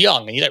I was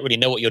young, and you don't really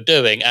know what you're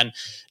doing, and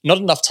not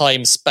enough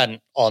time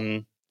spent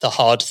on the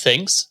hard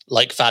things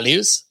like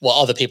values,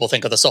 what other people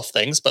think are the soft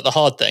things, but the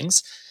hard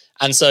things.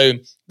 And so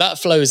that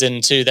flows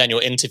into then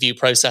your interview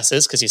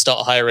processes, because you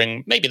start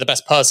hiring maybe the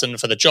best person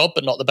for the job,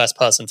 but not the best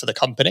person for the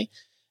company.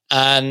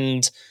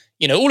 And,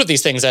 you know, all of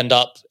these things end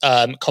up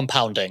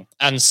compounding.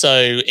 And so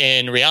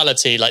in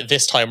reality, like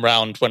this time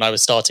round, when I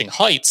was starting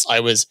Heights, I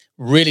was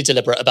really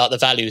deliberate about the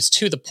values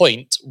to the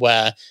point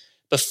where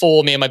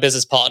before me and my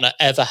business partner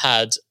ever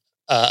had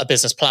a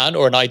business plan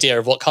or an idea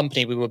of what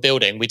company we were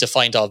building, we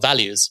defined our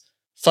values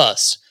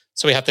first.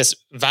 So we have this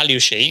value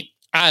sheet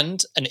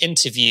and an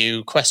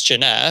interview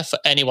questionnaire for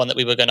anyone that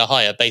we were going to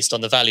hire based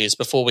on the values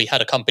before we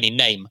had a company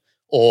name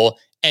or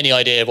any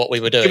idea of what we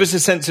were doing. Give us a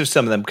sense of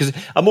some of them, because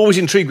I'm always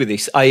intrigued with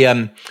this. I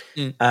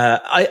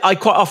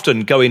quite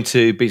often go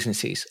into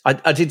businesses.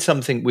 I did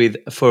something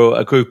for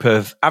a group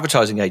of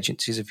advertising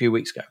agencies a few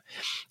weeks ago.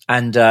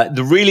 And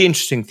the really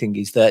interesting thing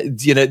is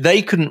that, you know,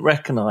 they couldn't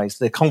recognize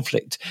the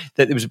conflict,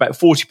 that there was about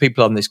 40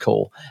 people on this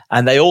call.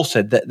 And they all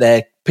said that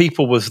their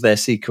people was their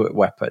secret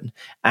weapon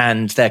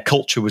and their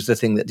culture was the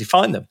thing that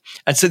defined them.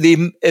 And so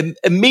the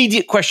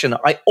immediate question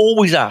I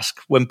always ask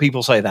when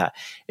people say that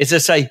is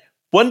to say,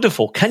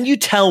 wonderful, can you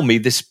tell me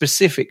the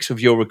specifics of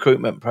your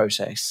recruitment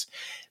process?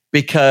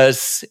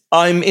 Because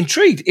I'm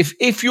intrigued.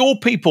 If your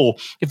people,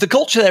 if the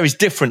culture there is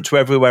different to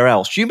everywhere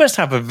else, you must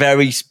have a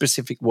very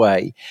specific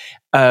way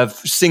of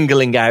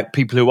singling out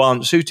people who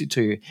aren't suited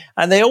to you.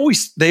 And they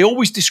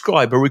always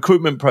describe a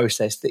recruitment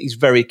process that is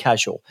very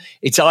casual.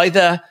 It's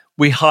either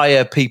we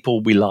hire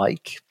people we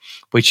like,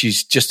 which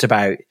is just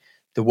about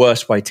the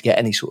worst way to get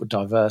any sort of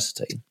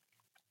diversity,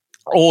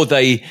 or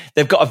they've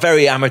got a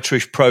very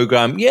amateurish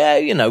program. Yeah,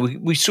 you know,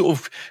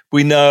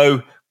 we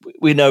know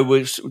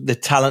the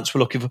talents we're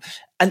looking for.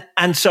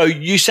 And so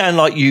you sound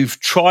like you've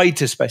tried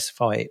to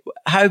specify it.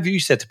 How have you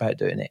set about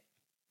doing it?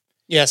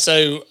 Yeah,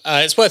 so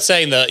it's worth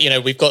saying that, you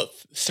know, we've got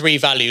 3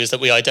 values that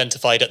we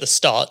identified at the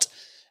start,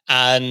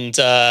 and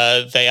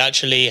they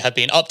actually have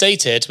been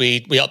updated.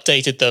 We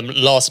updated them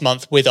last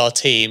month with our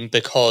team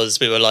because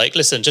we were like,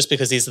 listen, just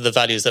because these are the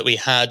values that we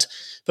had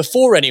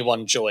before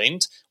anyone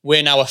joined,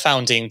 we're now a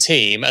founding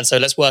team. And so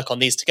let's work on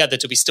these together.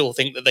 Do we still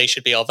think that they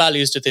should be our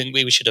values? Do we think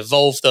we should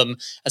evolve them?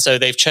 And so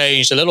they've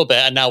changed a little bit.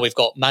 And now we've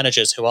give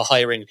managers who are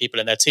hiring people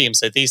in their team.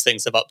 So these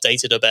things have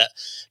updated a bit.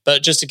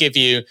 But just to give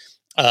you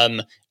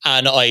an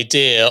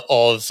idea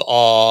of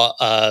our,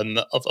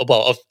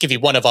 I'll give you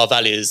one of our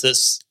values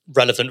that's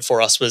relevant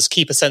for us was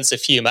keep a sense of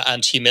humor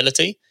and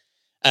humility.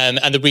 And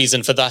the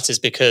reason for that is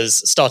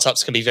because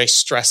startups can be very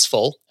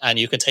stressful and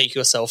you can take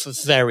yourself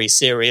very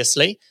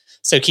seriously.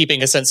 So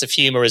keeping a sense of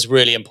humor is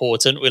really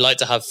important. We like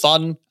to have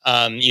fun.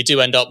 You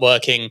do end up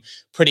working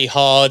pretty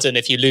hard. And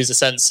if you lose a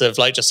sense of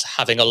like just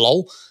having a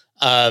lull,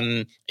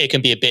 it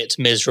can be a bit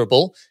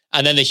miserable.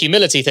 And then the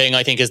humility thing,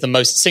 I think, is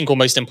the single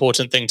most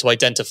important thing to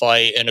identify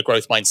in a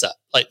growth mindset,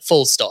 like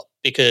full stop.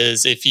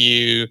 Because if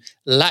you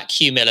lack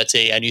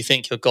humility and you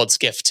think you're God's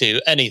gift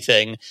to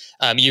anything,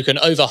 you can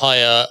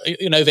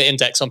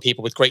over-index on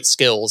people with great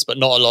skills, but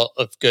not a lot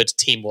of good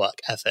teamwork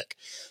ethic.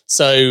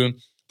 So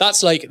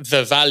that's like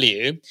the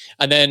value.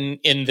 And then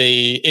in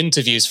the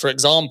interviews, for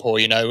example,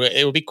 you know,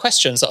 it will be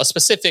questions that are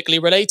specifically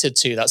related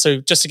to that.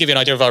 So just to give you an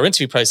idea of our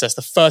interview process,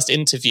 the first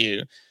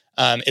interview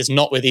is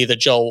not with either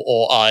Joel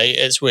or I,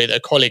 it's with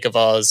a colleague of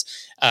ours.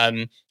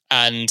 And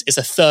it's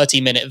a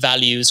 30-minute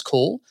values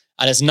call.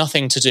 And it's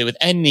nothing to do with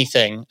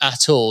anything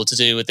at all to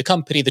do with the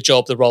company, the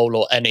job, the role,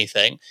 or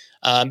anything.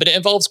 But it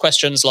involves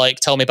questions like,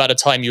 tell me about a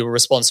time you were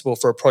responsible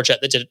for a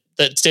project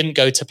that didn't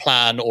go to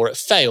plan or it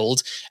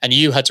failed, and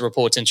you had to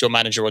report into your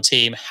manager or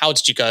team. How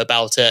did you go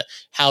about it?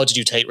 How did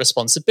you take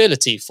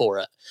responsibility for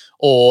it?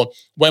 Or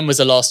when was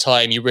the last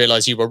time you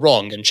realized you were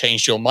wrong and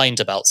changed your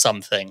mind about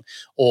something?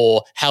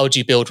 Or how do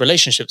you build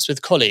relationships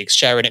with colleagues?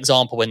 Share an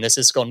example when this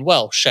has gone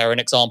well. Share an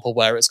example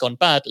where it's gone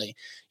badly.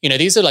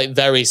 These are like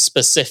very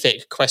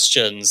specific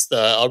questions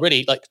that are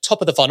really like top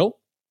of the funnel,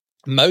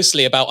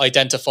 mostly about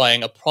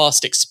identifying a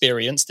past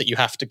experience that you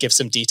have to give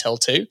some detail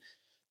to,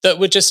 that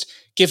would just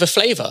give a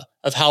flavor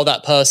of how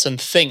that person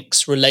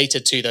thinks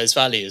related to those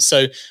values.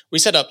 So we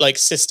set up like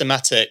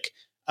systematic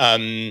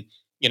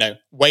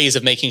ways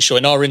of making sure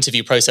in our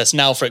interview process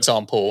now, for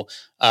example,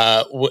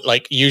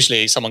 like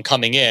usually someone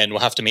coming in will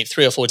have to meet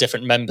 3 or 4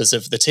 different members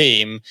of the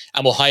team,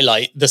 and we'll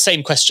highlight the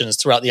same questions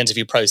throughout the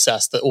interview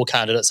process that all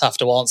candidates have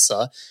to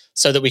answer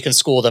so that we can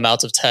score them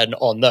out of 10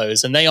 on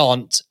those. And they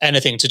aren't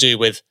anything to do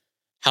with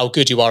how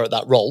good you are at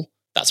that role.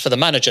 That's for the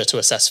manager to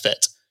assess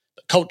fit.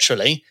 But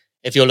culturally,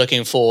 if you're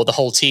looking for the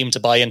whole team to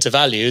buy into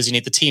values, you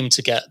need the team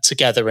to get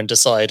together and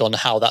decide on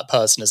how that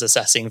person is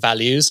assessing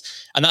values.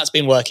 And that's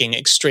been working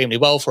extremely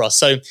well for us.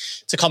 So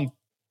to come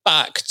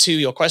back to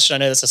your question, I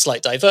know there's a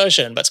slight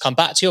diversion, but to come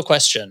back to your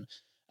question,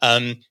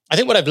 I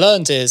think what I've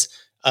learned is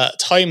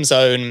time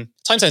zone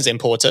is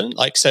important.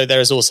 Like, so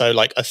there is also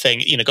like a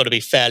thing, got to be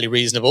fairly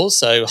reasonable.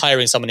 So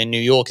hiring someone in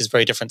New York is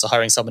very different to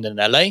hiring someone in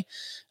LA.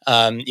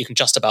 You can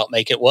just about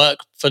make it work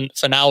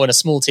for now in a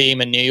small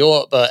team in New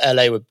York, but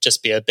LA would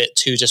just be a bit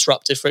too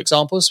disruptive, for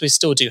example. So we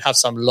still do have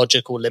some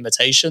logical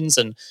limitations.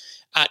 And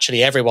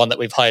actually everyone that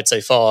we've hired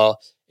so far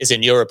is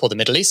in Europe or the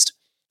Middle East.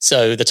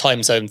 So the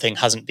time zone thing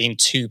hasn't been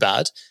too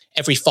bad.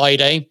 Every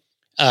Friday,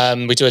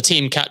 we do a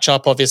team catch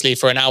up, obviously,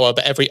 for an hour,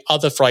 but every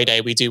other Friday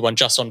we do one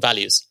just on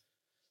values.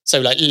 So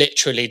like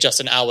literally just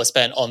an hour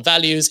spent on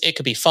values. It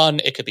could be fun.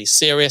 It could be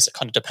serious. It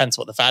kind of depends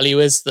what the value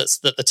is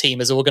that the team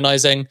is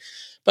organizing.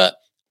 But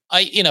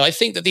I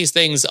think that these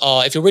things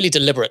are, if you're really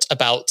deliberate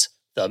about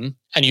them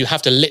and you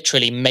have to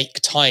literally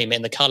make time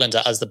in the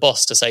calendar as the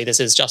boss to say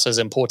this is just as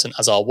important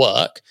as our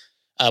work,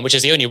 which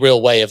is the only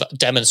real way of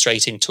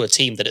demonstrating to a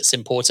team that it's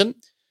important,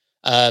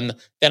 then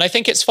I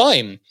think it's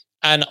fine.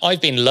 And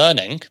I've been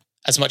learning,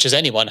 as much as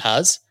anyone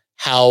has,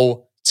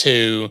 how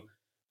to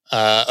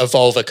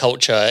evolve a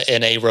culture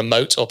in a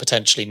remote or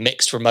potentially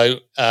mixed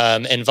remote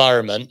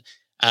environment.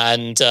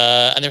 And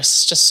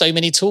there's just so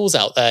many tools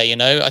out there,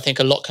 I think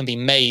a lot can be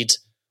made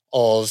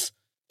of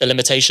the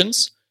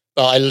limitations,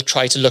 but I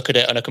try to look at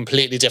it in a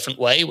completely different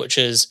way, which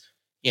is,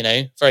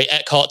 very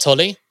Eckhart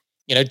Tolle,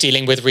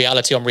 dealing with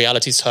reality on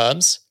reality's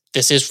terms.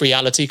 This is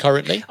reality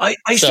currently. I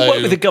used to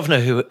work with a governor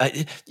who,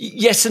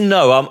 yes and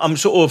no,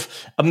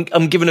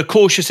 I'm given a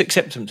cautious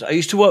acceptance. I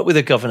used to work with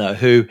a governor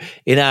who,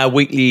 in our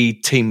weekly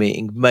team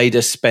meeting, made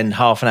us spend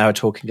half an hour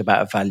talking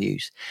about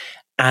values.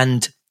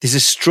 And there's a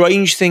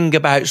strange thing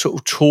about sort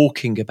of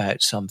talking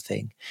about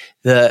something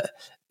that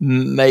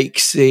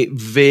makes it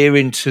veer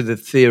into the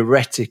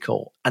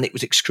theoretical, and it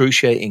was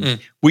excruciating.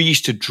 We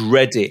used to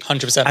dread it.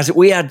 100%. As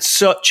we had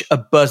such a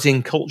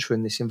buzzing culture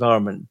in this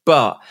environment,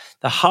 but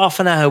the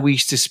half an hour we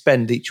used to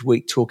spend each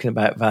week talking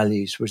about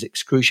values was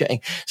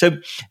excruciating. So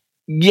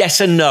yes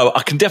and no.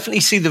 I can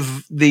definitely see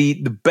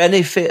the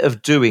benefit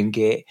of doing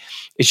it.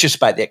 It's just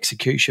about the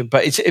execution.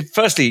 But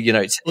firstly,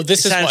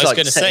 this is what I was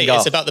going to say.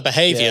 It's about the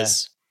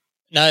behaviors. Yeah.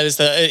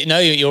 No,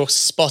 you're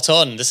spot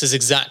on. This is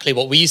exactly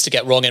what we used to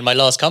get wrong in my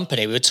last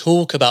company. We would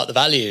talk about the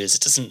values.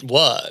 It doesn't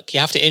work. You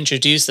have to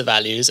introduce the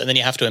values and then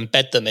you have to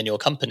embed them in your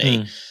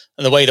company.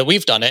 And the way that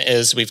we've done it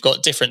is we've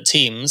got different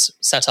teams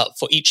set up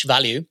for each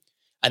value,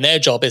 and their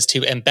job is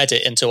to embed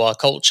it into our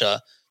culture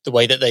the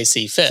way that they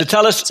see fit.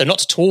 So not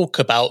to talk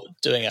about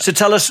doing it. So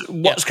tell us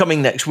what's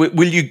coming next.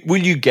 Will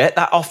you get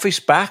that office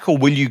back, or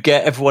will you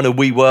get everyone a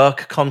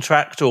WeWork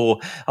contract? Or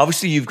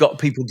obviously you've got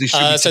people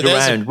distributed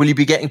around. Will you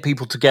be getting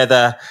people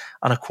together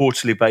on a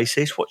quarterly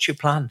basis? What's your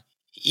plan?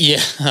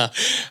 Yeah,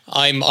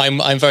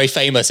 I'm very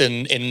famous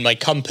in my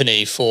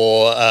company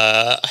for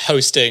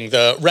hosting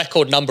the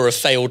record number of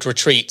failed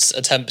retreats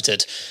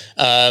attempted.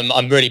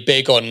 I'm really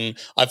big on.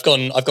 I've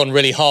gone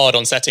really hard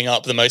on setting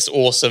up the most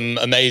awesome,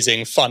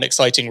 amazing, fun,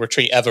 exciting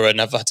retreat ever, and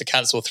I've had to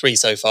cancel 3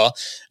 so far.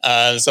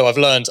 So I've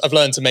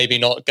learned to maybe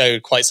not go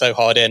quite so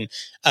hard in.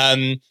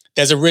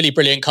 There's a really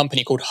brilliant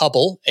company called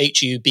Hubble,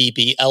 Hubble,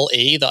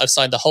 that I've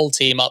signed the whole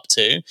team up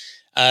to.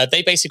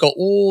 They basically got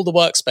all the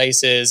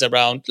workspaces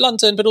around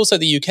London, but also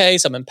the UK,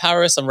 some in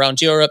Paris, some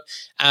around Europe.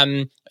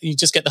 You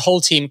just get the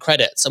whole team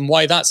credits. And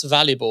why that's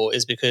valuable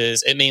is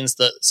because it means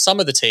that some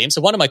of the team,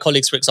 so one of my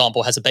colleagues, for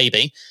example, has a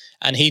baby,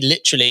 and he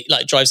literally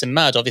drives him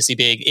mad. Obviously,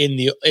 being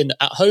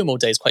at home all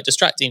day is quite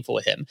distracting for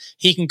him.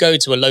 He can go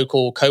to a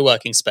local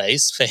co-working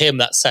space. For him,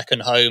 that's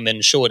second home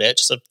in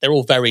Shoreditch. So they're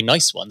all very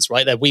nice ones,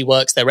 right? They're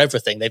WeWorks, they're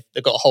everything. They've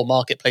got a whole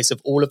marketplace of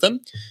all of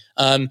them.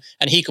 And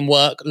he can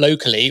work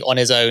locally on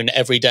his own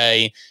every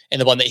day in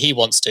the one that he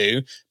wants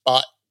to.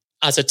 But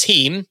as a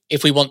team,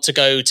 if we want to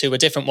go to a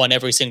different one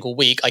every single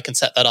week, I can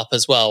set that up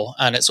as well.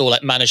 And it's all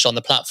managed on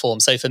the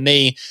platform. So for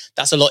me,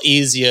 that's a lot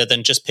easier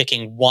than just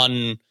picking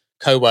one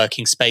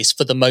co-working space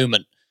for the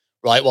moment,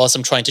 right? Whilst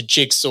I'm trying to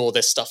jigsaw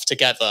this stuff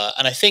together.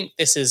 And I think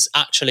this is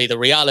actually the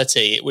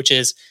reality, which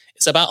is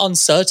it's about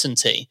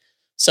uncertainty.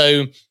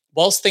 So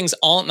whilst things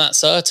aren't that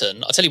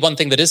certain, I'll tell you one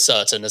thing that is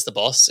certain as the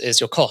boss is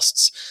your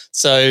costs.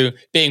 So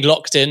being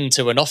locked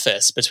into an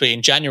office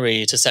between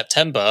January to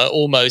September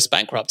almost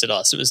bankrupted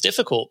us. It was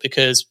difficult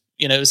because,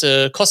 it was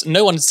a cost.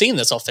 No one had seen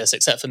this office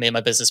except for me and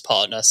my business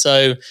partner.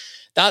 So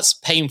that's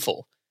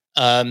painful.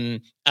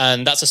 And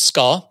that's a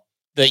scar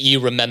that you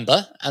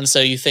remember. And so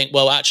you think,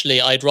 well,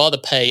 actually, I'd rather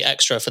pay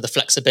extra for the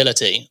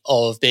flexibility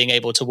of being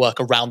able to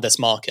work around this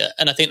market.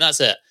 And I think that's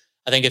it.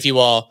 I think if you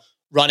are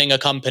running a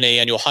company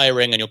and you're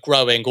hiring and you're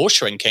growing or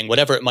shrinking,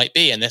 whatever it might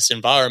be in this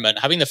environment,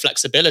 having the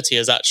flexibility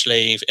is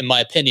actually, in my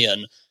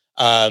opinion,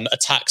 a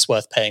tax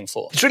worth paying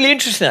for. It's really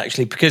interesting,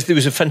 actually, because there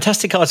was a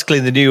fantastic article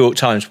in the New York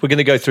Times. We're going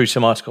to go through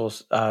some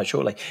articles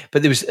shortly,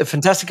 but there was a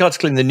fantastic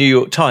article in the New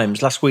York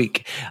Times last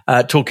week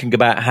talking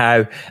about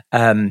how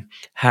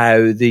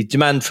the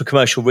demand for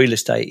commercial real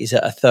estate is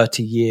at a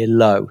 30-year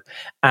low.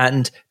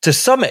 And to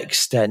some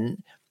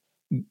extent,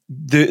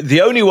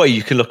 the only way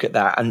you can look at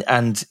that,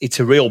 and it's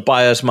a real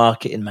buyer's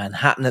market in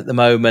Manhattan at the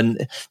moment.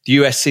 The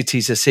US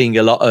cities are seeing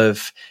a lot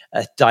of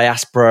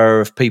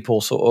diaspora of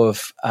people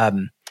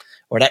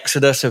or an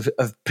exodus of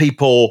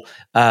people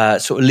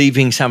sort of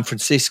leaving San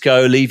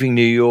Francisco, leaving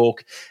New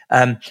York.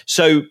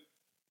 So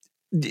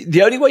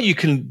the only way you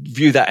can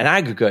view that in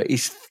aggregate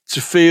is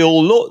to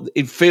feel,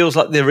 it feels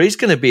like there is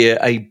going to be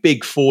a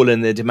big fall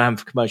in the demand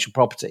for commercial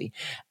property.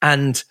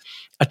 And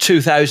a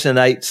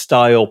 2008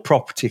 style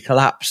property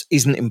collapse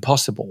isn't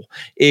impossible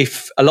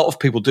if a lot of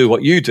people do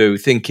what you do,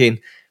 thinking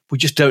we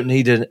just don't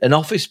need an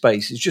office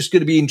space. It's just going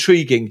to be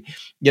intriguing.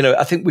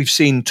 I think we've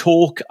seen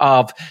talk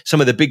of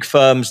some of the big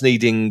firms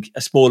needing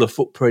a smaller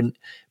footprint.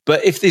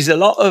 But if there's a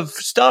lot of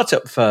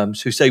startup firms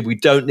who say we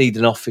don't need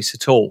an office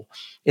at all,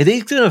 it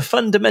is going to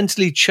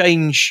fundamentally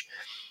change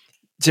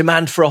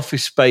demand for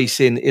office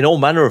space in all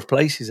manner of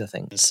places, I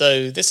think.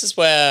 So this is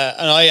where,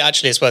 and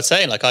it's worth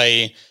saying,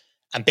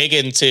 I'm big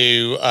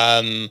into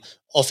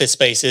office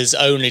spaces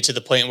only to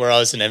the point where I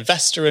was an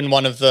investor in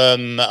one of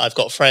them. I've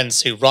got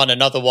friends who run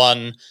another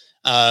one.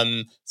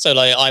 So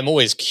I'm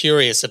always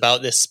curious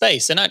about this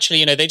space. And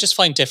actually, they just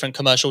find different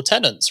commercial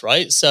tenants,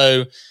 right?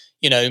 So,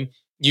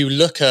 you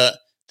look at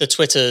the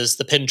Twitters,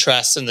 the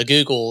Pinterests and the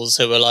Googles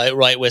who are like,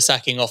 right, we're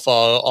sacking off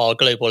our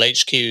global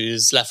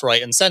HQs left,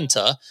 right and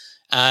center.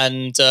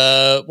 And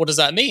what does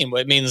that mean?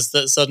 Well, it means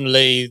that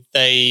suddenly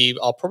they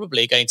are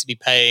probably going to be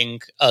paying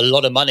a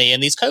lot of money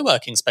in these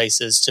co-working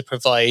spaces to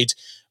provide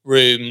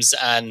rooms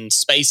and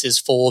spaces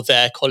for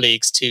their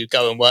colleagues to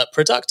go and work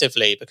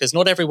productively, because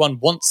not everyone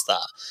wants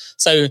that.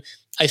 So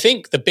I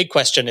think the big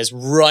question is,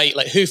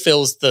 who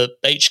fills the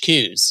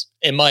HQs?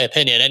 In my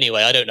opinion,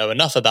 anyway, I don't know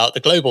enough about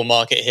the global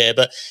market here,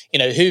 but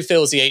who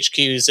fills the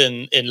HQs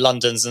in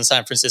London's and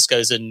San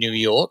Francisco's and New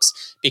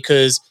York's?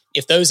 Because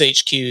if those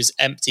HQs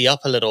empty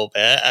up a little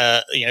bit,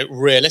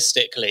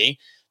 realistically,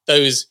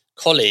 those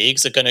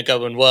colleagues are going to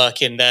go and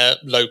work in their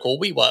local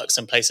WeWorks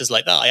and places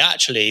like that. I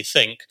actually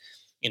think,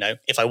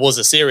 if I was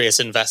a serious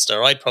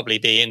investor, I'd probably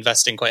be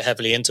investing quite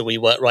heavily into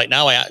WeWork right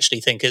now. I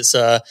actually think it's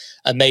an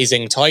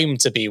amazing time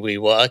to be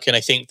WeWork. And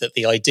I think that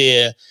the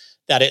idea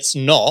that it's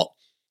not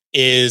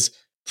is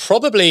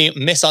probably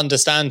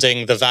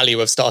misunderstanding the value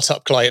of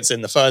startup clients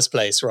in the first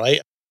place,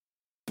 right?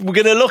 We're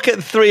going to look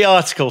at 3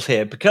 articles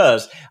here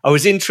because I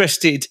was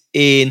interested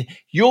in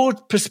your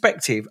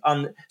perspective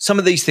on some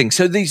of these things.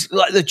 So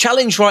the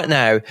challenge right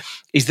now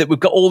is that we've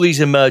got all these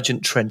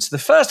emergent trends. The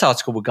first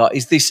article we got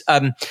is this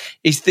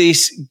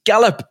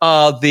Gallup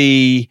are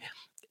the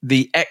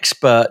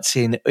experts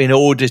in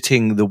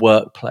auditing the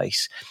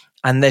workplace.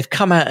 And they've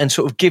come out and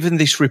sort of given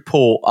this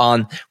report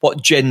on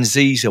what Gen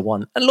Zs are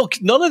want. And look,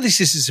 none of this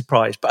is a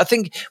surprise, but I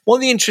think one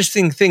of the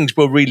interesting things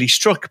we're really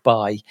struck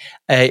by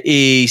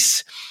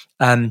is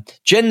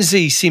Gen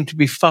Z seem to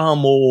be far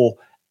more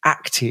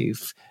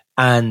active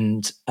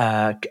and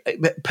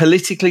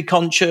politically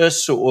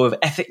conscious, sort of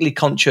ethically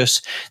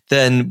conscious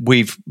than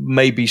we've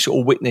maybe sort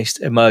of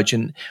witnessed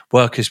emergent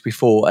workers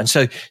before. And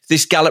so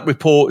this Gallup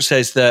report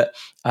says that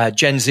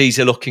Gen Zs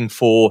are looking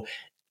for,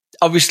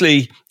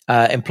 obviously,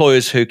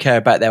 employers who care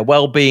about their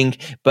well-being,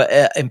 but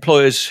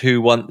employers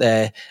who want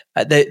they're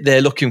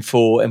looking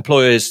for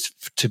employers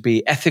to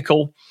be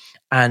ethical,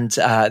 and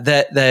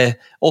they're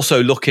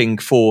also looking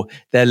for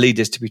their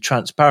leaders to be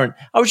transparent.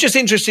 I was just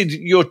interested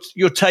in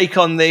your take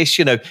on this.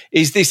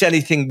 Is this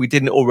anything we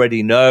didn't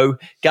already know?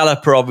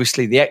 Gallup are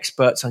obviously the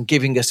experts on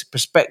giving us a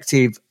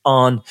perspective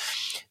on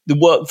the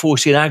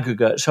workforce in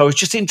aggregate. So I was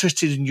just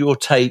interested in your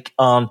take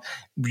on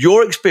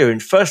your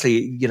experience.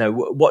 Firstly,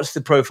 what's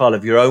the profile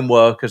of your own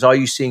workers? Are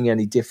you seeing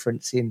any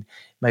difference in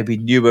maybe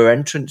newer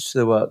entrants to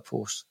the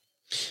workforce?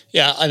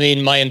 Yeah, I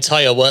mean, my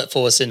entire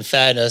workforce, in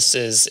fairness,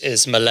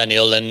 is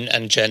millennial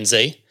and Gen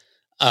Z.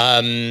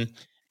 And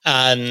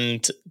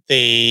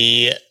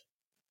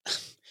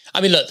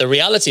I mean, look, the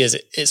reality is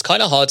it's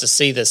kind of hard to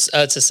see this,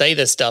 to say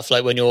this stuff,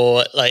 like when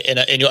you're like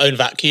in your own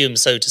vacuum,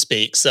 so to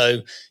speak.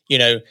 So,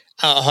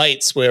 at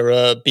Heights, we're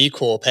a B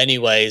Corp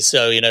anyway.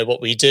 So,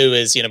 what we do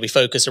is, we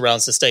focus around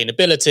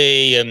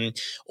sustainability and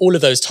all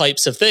of those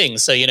types of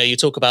things. So, you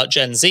talk about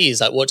Gen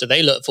Zs, like what do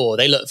they look for?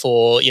 They look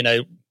for,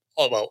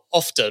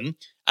 often,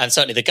 and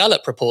certainly the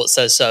Gallup report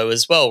says so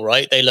as well,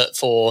 right? They look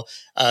for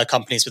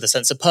companies with a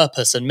sense of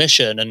purpose and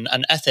mission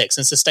and ethics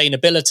and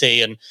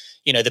sustainability. And,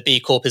 the B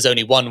Corp is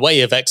only one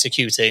way of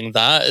executing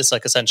that. It's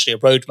like essentially a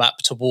roadmap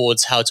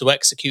towards how to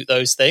execute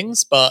those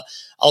things. But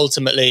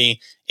ultimately,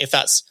 if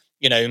that's,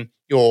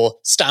 your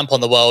stamp on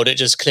the world, it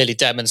just clearly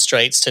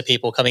demonstrates to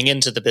people coming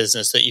into the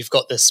business that you've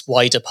got this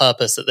wider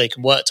purpose that they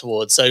can work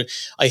towards. So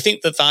I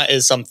think that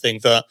is something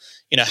that,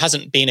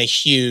 hasn't been a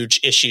huge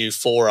issue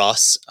for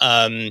us.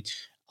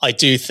 I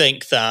do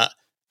think that,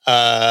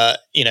 I'm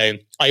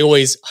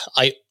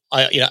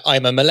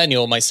a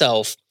millennial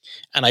myself,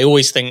 and I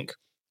always think,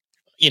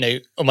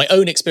 on my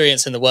own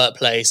experience in the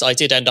workplace, I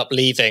did end up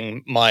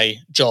leaving my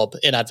job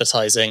in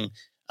advertising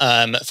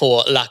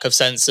for lack of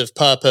sense of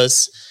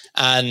purpose,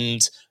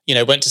 and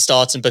went to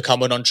start and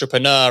become an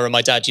entrepreneur. And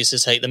my dad used to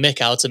take the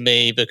mick out of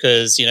me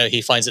because,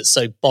 he finds it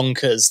so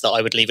bonkers that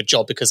I would leave a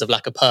job because of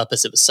lack of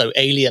purpose. It was so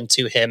alien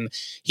to him.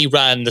 He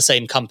ran the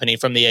same company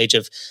from the age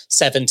of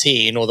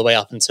 17 all the way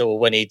up until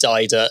when he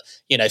died at,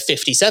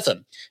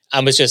 57,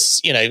 and was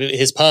just,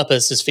 his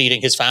purpose is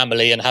feeding his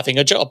family and having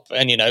a job.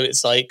 And,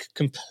 it's like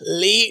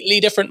completely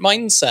different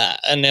mindset.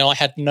 And, I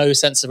had no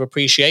sense of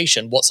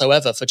appreciation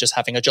whatsoever for just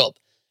having a job.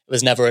 It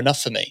was never enough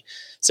for me.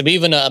 So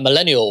even at a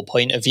millennial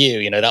point of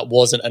view, that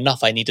wasn't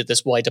enough. I needed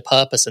this wider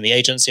purpose, and the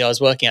agency I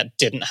was working at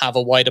didn't have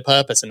a wider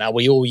purpose. And now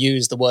we all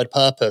use the word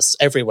purpose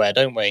everywhere,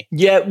 don't we?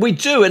 Yeah, we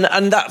do.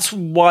 And that's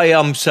why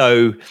I'm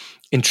so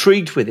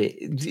intrigued with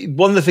it.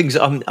 One of the things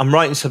that I'm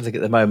writing something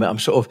at the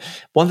moment,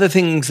 one of the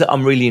things that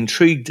I'm really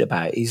intrigued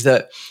about is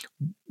that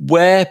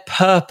where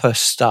purpose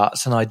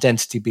starts and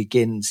identity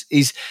begins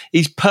is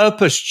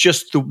purpose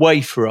just the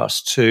way for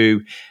us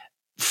to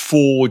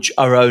forge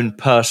our own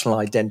personal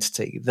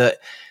identity. That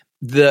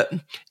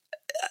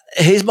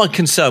here's my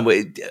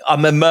concern.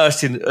 I'm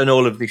immersed in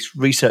all of this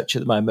research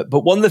at the moment,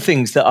 but one of the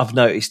things that I've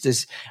noticed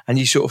is, and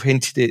you sort of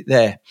hinted it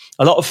there,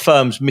 a lot of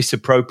firms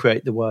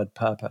misappropriate the word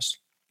purpose.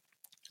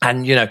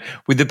 And,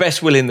 with the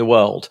best will in the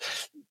world,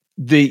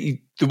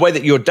 the way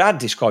that your dad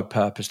described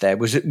purpose there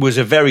was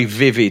a very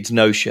vivid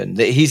notion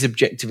that his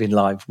objective in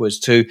life was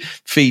to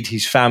feed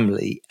his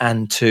family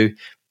and to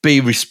be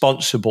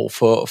responsible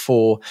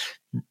for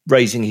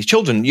raising his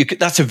children.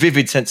 That's a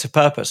vivid sense of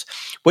purpose.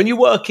 When you're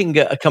working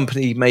at a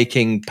company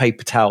making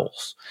paper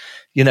towels,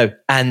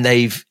 and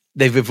they've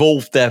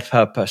evolved their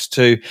purpose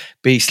to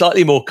be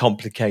slightly more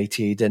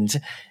complicated, and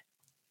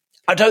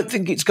I don't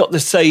think it's got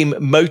the same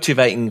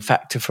motivating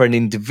factor for an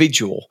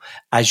individual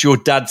as your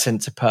dad's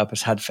sense of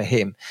purpose had for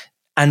him.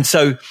 And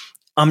so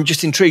I'm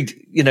just intrigued,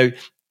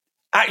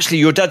 actually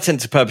your dad's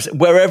sense of purpose,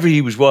 wherever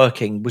he was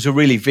working, was a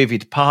really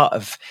vivid part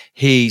of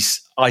his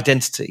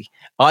identity.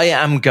 I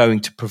am going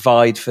to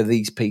provide for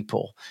these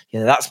people.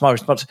 That's my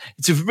response.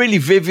 It's a really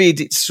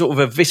vivid, it's sort of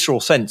a visceral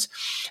sense.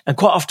 And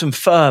quite often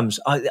firms,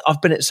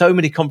 I've been at so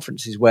many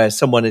conferences where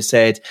someone has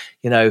said,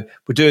 we're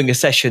doing a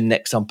session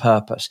next on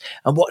purpose.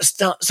 And what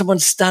someone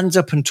stands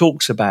up and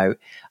talks about,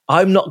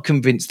 I'm not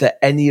convinced that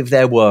any of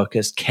their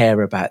workers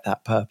care about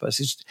that purpose.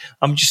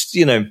 Just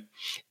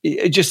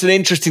an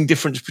interesting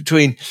difference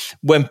between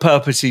when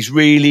purpose is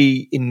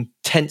really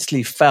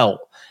intensely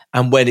felt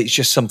and when it's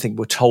just something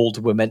we're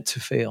told we're meant to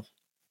feel.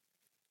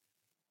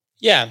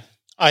 Yeah,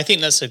 I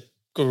think that's a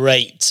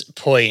great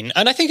point.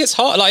 And I think it's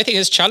hard. I think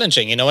it's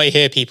challenging. I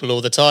hear people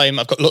all the time.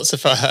 I've got lots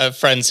of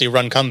friends who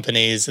run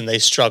companies and they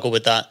struggle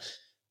with that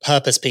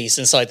purpose piece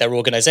inside their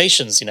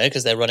organizations,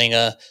 because they're running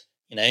a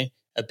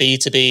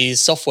B2B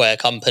software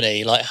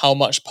company. Like, how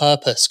much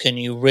purpose can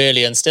you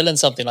really instill in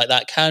something like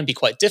that can be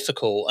quite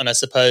difficult. And I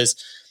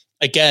suppose,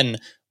 again,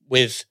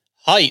 with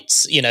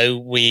Heights,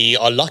 we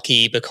are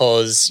lucky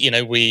because,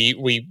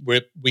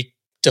 we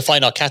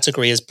define our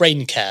category as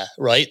brain care,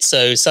 right?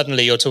 So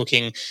suddenly you're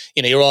talking,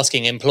 you're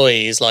asking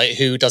employees like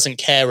who doesn't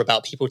care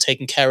about people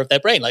taking care of their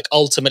brain. Like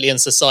ultimately in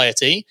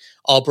society,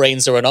 our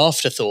brains are an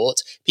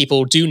afterthought.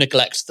 People do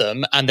neglect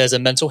them and there's a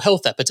mental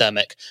health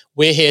epidemic.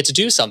 We're here to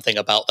do something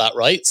about that,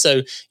 right?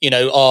 So,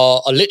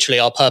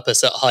 our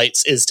purpose at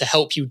Heights is to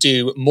help you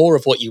do more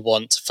of what you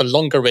want for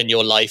longer in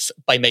your life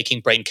by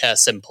making brain care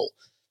simple.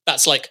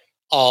 That's like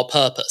our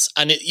purpose.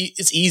 And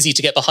it's easy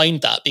to get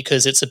behind that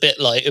because it's a bit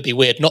like, it'd be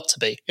weird not to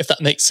be, if that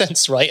makes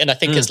sense, right? And I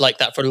think it's like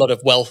that for a lot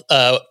of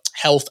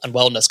health and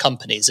wellness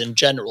companies in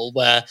general,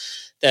 where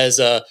there's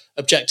a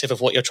objective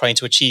of what you're trying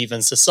to achieve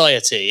in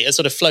society. It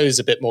sort of flows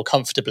a bit more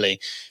comfortably.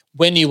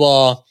 When you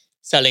are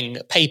selling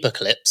paper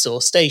clips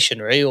or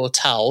stationery or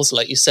towels,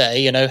 like you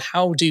say,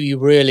 how do you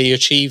really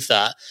achieve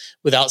that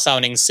without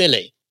sounding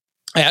silly?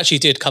 I actually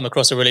did come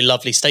across a really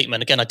lovely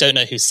statement. Again, I don't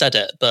know who said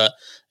it, but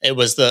it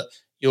was that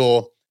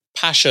your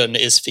passion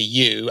is for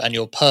you and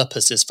your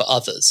purpose is for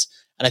others.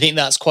 And I think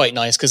that's quite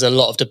nice because there's a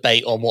lot of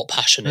debate on what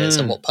passion is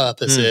and what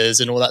purpose is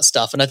and all that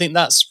stuff. And I think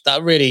that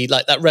really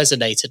that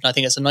resonated. And I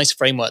think it's a nice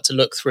framework to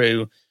look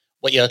through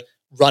what you're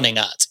running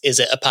at.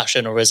 Is it a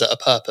passion or is it a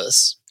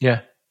purpose?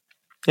 Yeah,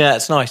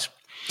 it's nice.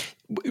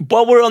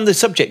 While we're on the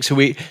subject, so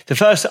the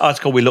first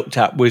article we looked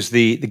at was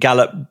the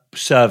Gallup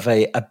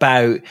survey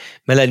about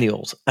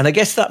millennials. And I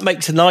guess that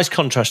makes a nice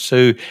contrast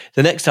to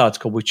the next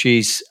article, which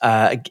is,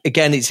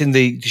 again, it's in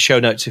the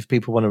show notes if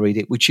people want to read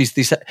it, which is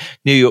this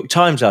New York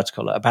Times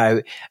article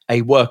about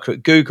a worker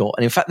at Google.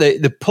 And in fact,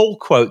 the pull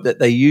quote that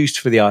they used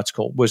for the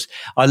article was,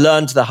 "I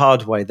learned the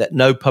hard way that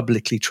no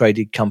publicly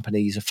traded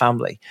company is a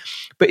family."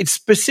 But it's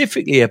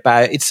specifically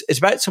it's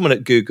about someone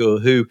at Google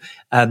who,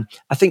 I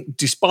think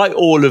despite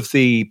all of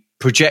the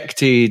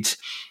projected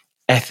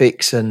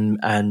ethics and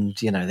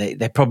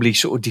they probably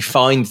sort of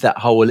defined that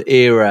whole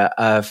era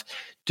of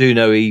do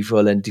no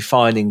evil and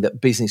defining that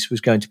business was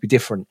going to be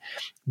different.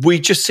 We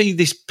just see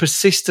this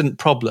persistent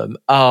problem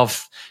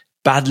of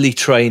badly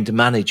trained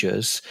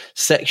managers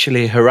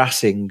sexually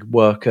harassing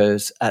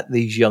workers at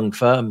these young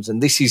firms.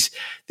 And this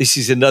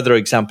is another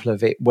example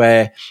of it,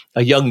 where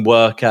a young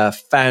worker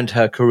found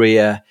her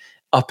career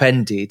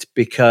upended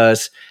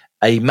because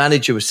a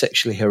manager was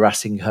sexually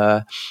harassing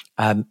her.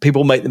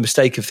 People make the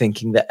mistake of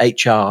thinking that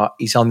HR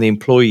is on the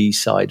employee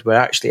side, where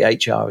actually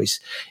HR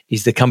is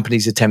the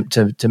company's attempt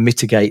to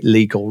mitigate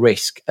legal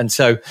risk. And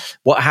so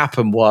what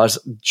happened was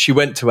she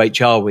went to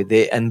HR with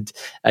it, and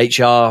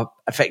HR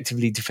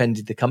effectively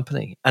defended the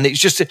company. And it's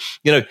just,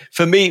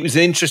 for me, it was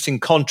an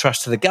interesting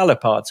contrast to the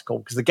Gallup article,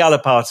 because the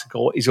Gallup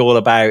article is all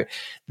about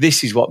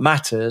this is what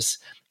matters.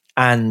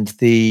 And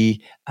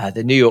the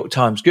New York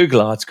Times Google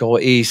article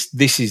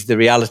this is the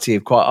reality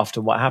of quite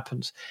often what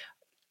happens.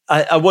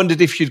 I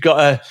wondered if you'd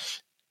got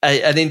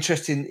an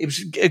interesting. It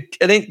was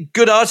a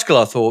good article,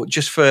 I thought,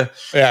 just for.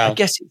 Yeah. I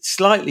guess it's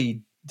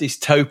slightly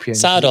dystopian.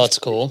 Sad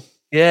article.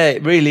 Yeah,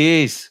 it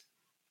really is.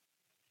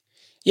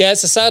 Yeah,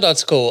 it's a sad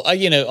article.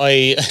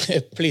 I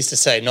pleased to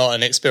say, not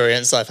an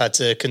experience I've had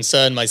to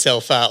concern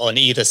myself at on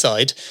either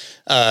side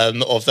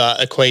of that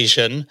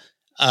equation.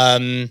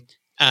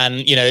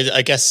 And,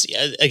 I guess,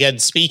 again,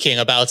 speaking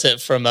about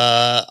it from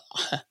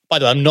by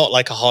the way, I'm not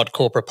like a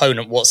hardcore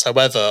proponent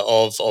whatsoever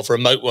of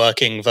remote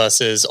working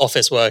versus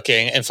office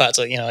working. In fact,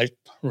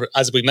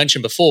 as we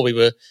mentioned before, we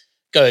were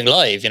going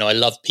live, I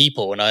love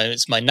people and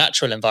it's my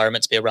natural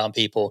environment to be around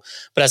people.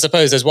 But I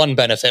suppose there's one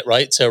benefit,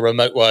 right, to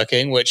remote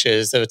working, which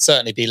is there would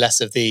certainly be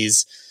less of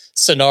these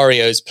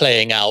scenarios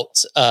playing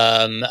out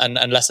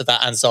and less of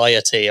that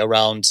anxiety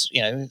around,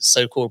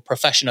 so-called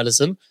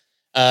professionalism.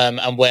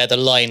 And where the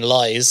line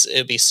lies,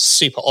 it'd be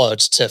super odd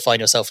to find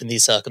yourself in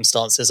these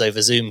circumstances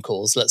over Zoom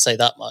calls. Let's say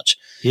that much.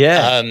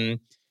 Yeah.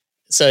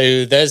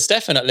 So there's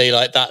definitely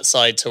like that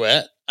side to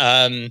it.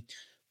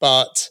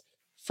 But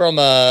from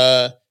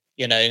an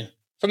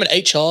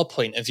HR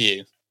point of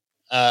view,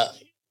 that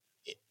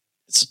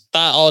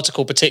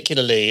article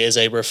particularly is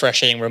a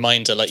refreshing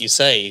reminder, like you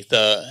say,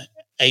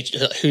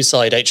 whose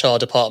side HR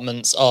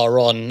departments are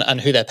on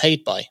and who they're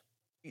paid by.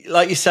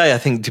 Like you say, I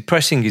think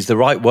depressing is the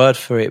right word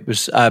for it.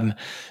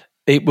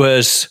 It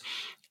was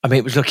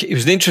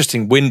an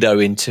interesting window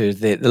into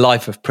the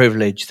life of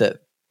privilege that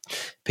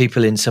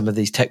people in some of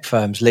these tech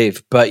firms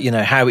live, but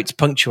how it's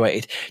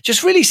punctuated.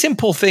 Just really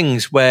simple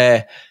things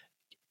where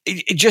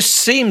it just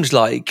seems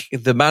like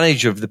the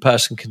manager of the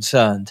person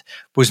concerned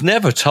was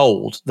never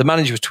told. The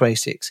manager was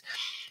 26.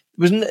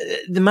 The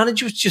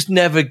manager was just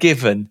never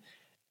given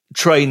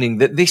training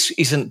that this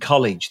isn't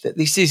college, that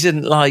this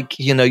isn't like,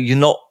 you're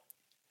not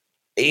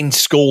in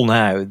school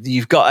now.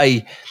 You've got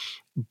a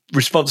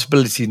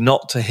responsibility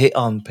not to hit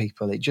on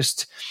people. It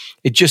just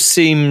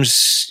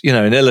seems,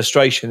 an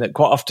illustration that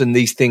quite often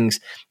these things,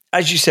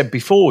 as you said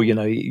before,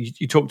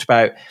 you talked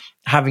about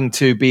having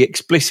to be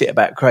explicit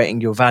about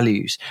creating your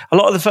values. A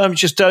lot of the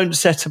firms just don't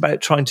set about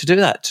trying to do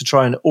that, to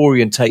try and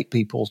orientate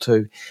people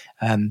to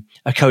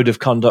a code of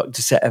conduct,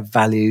 a set of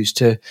values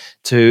to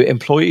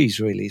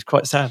employees. Really, it's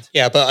quite sad.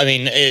 Yeah, but I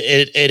mean,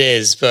 it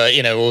is. But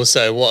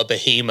also what a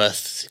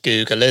behemoth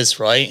Google is,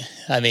 right?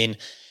 I mean,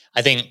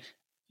 I think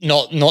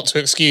not to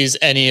excuse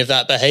any of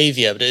that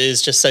behavior, but it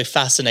is just so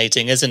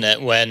fascinating, isn't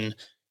it, when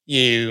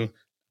you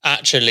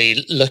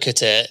actually look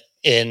at it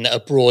in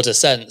a broader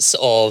sense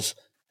of.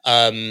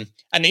 And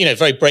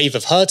very brave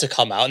of her to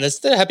come out. And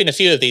there have been a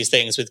few of these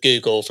things with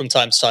Google from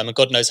time to time, and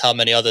God knows how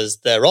many others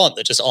there aren't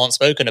that just aren't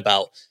spoken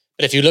about.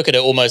 But if you look at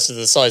it almost as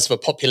the size of a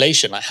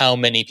population, like how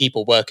many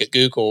people work at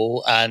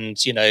Google and,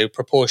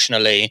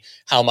 proportionally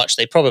how much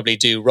they probably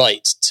do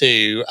right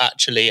to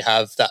actually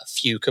have that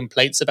few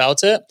complaints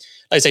about it.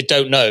 Like I say,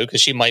 don't know,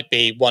 because she might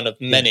be one of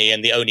many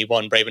and the only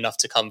one brave enough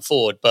to come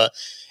forward. But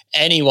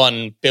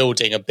anyone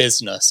building a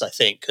business, I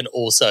think, can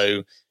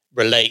also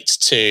relate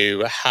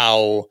to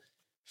how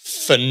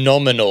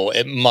phenomenal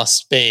it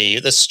must be,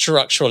 the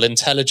structural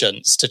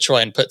intelligence to try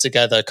and put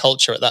together a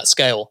culture at that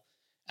scale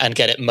and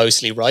get it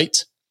mostly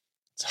right.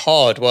 It's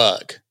hard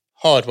work.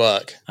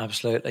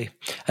 Absolutely.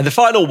 And the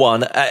final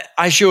one,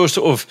 as you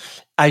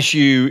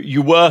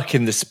work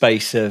in the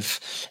space of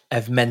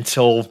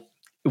mental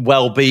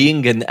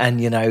well-being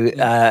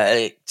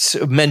and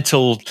sort of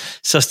mental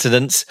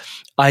sustenance,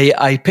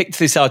 I picked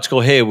this article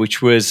here,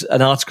 which was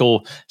an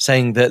article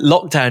saying that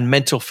lockdown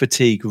mental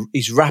fatigue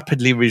is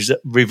rapidly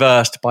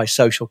reversed by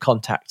social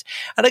contact.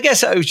 And I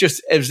guess I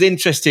was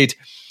interested,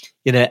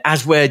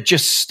 as we're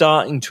just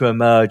starting to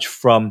emerge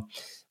from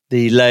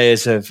the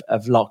layers of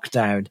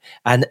lockdown.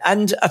 And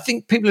I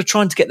think people are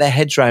trying to get their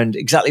heads around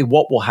exactly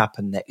what will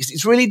happen next.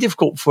 It's really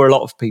difficult for a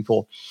lot of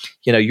people.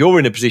 You're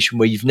in a position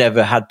where you've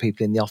never had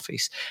people in the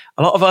office.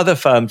 A lot of other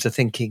firms are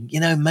thinking,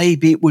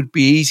 maybe it would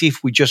be easy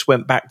if we just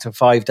went back to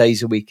 5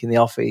 days a week in the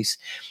office.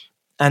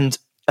 And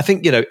I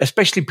think,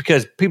 especially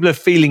because people are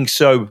feeling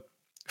so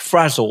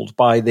frazzled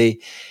by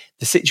the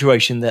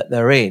situation that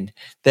they're in,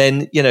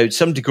 then,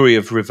 some degree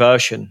of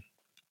reversion,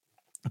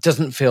 it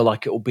doesn't feel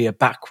like it will be a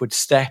backward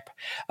step.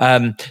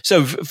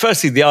 So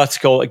firstly, the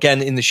article,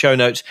 again, in the show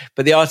notes,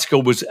 but the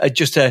article was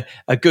just a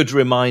good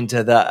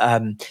reminder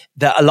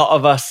that a lot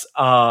of us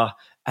are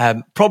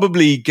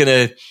probably going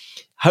to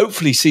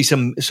hopefully see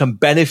some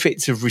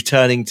benefits of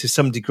returning to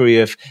some degree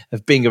of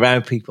being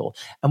around people.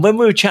 And when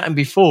we were chatting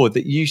before,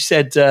 that you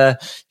said,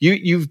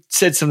 you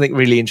said something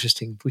really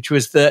interesting, which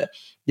was that,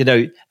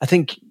 I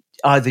think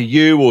either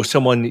you or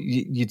someone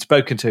you'd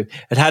spoken to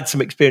had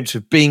some experience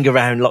of being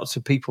around lots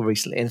of people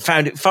recently and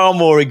found it far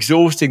more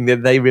exhausting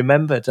than they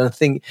remembered. And I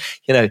think,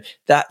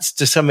 that's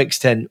to some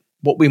extent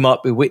what we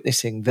might be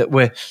witnessing, that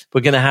we're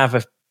going to have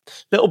a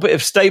little bit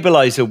of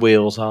stabilizer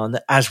wheels on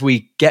as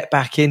we get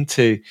back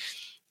into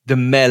the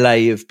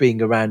melee of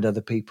being around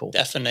other people.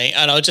 Definitely.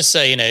 And I'll just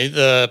say,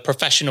 the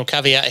professional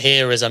caveat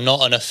here is I'm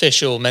not an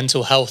official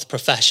mental health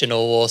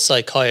professional or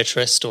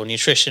psychiatrist or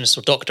nutritionist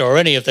or doctor or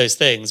any of those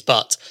things,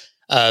 but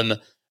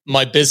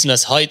my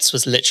business Heights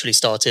was literally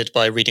started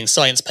by reading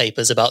science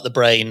papers about the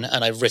brain,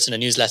 and I've written a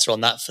newsletter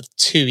on that for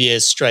 2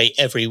 years straight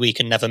every week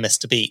and never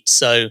missed a beat.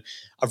 So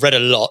I've read a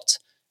lot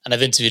and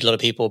I've interviewed a lot of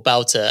people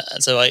about it.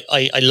 And so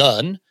I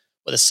learn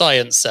what the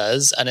science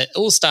says, and it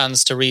all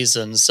stands to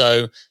reason.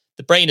 So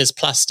the brain is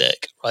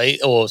plastic, right?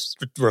 Or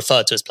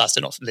referred to as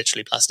plastic, not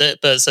literally plastic,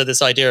 but so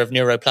this idea of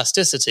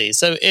neuroplasticity.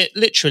 So it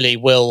literally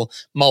will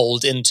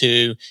mold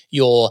into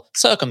your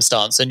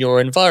circumstance and your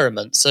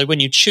environment. So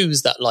when you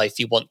choose that life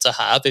you want to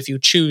have, if you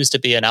choose to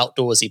be an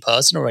outdoorsy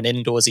person or an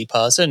indoorsy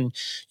person,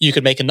 you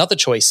could make another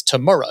choice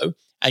tomorrow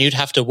and you'd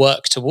have to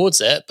work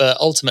towards it. But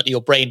ultimately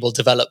your brain will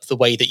develop the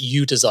way that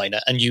you design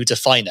it and you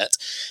define it.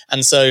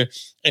 And so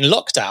in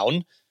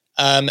lockdown,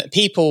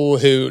 people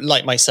who,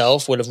 like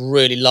myself, would have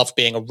really loved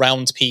being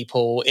around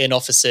people in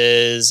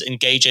offices,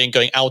 engaging,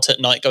 going out at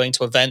night, going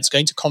to events,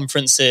 going to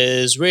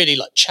conferences, really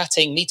like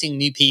chatting, meeting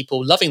new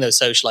people, loving those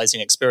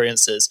socializing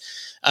experiences.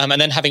 And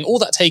then having all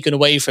that taken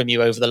away from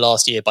you over the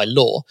last year by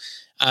law,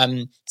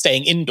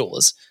 staying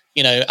indoors.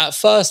 At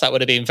first that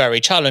would have been very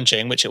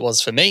challenging, which it was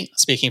for me,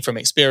 speaking from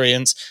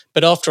experience.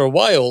 But after a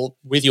while,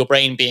 with your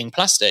brain being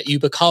plastic, you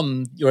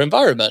become your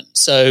environment.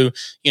 So,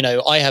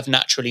 I have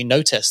naturally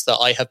noticed that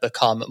I have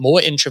become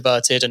more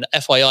introverted. And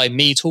FYI,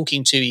 me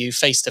talking to you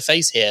face to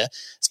face here,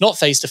 it's not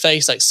face to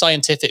face, like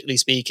scientifically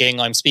speaking,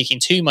 I'm speaking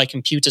to my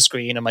computer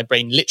screen and my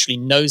brain literally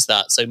knows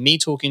that. So me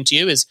talking to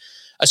you is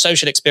a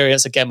social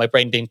experience. Again, my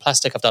brain being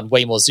plastic, I've done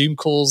way more Zoom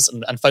calls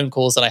and phone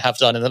calls than I have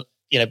done in the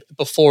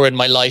before in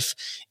my life.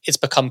 It's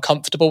become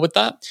comfortable with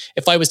that.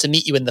 If I was to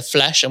meet you in the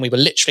flesh and we were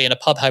literally in a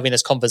pub having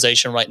this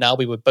conversation right now,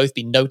 we would both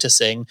be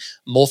noticing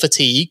more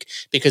fatigue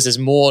because there's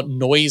more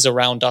noise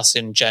around us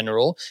in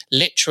general.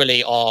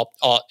 Literally our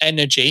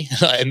energy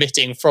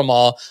emitting from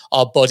our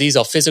bodies,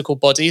 our physical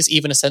bodies,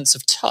 even a sense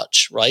of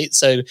touch, right?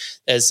 So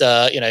there's,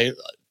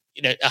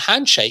 a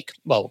handshake.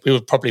 Well,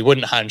 we probably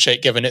wouldn't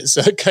handshake given it's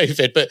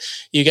COVID, but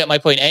you get my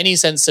point. Any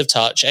sense of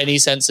touch, any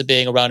sense of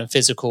being around in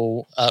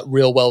physical,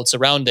 real world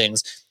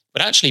surroundings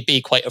would actually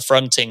be quite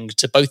affronting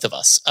to both of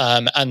us.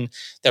 And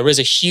there is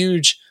a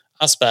huge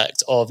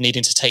aspect of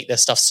needing to take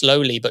this stuff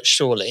slowly but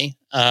surely.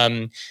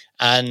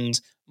 And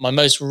my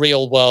most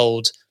real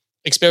world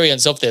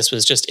experience of this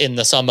was just in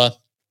the summer.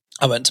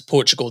 I went to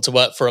Portugal to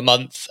work for a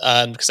month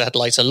because I had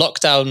lighter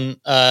lockdown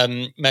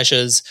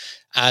measures.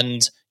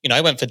 And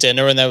I went for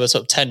dinner and there were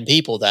sort of 10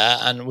 people there.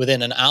 And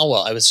within an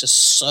hour, I was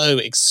just so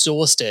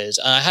exhausted.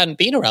 And I hadn't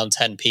been around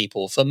 10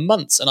 people for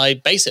months. And I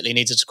basically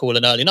needed to call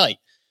an early night.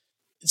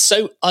 It's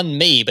so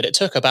un-me, but it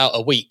took about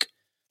a week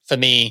for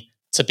me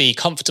to be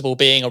comfortable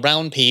being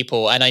around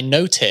people. And I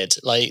noted,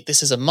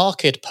 this is a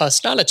marked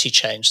personality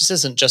change. This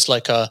isn't just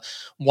like a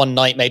one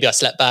night, maybe I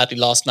slept badly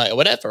last night or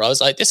whatever. I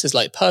was like, this is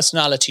like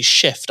personality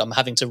shift. I'm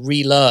having to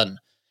relearn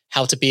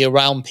how to be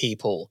around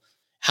people.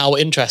 How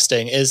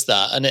interesting is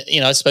that? And,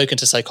 I've spoken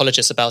to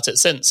psychologists about it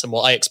since, and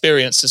what I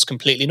experienced is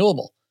completely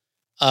normal.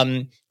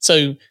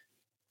 So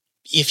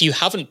if you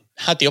haven't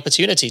had the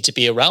opportunity to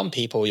be around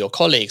people, your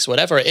colleagues,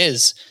 whatever it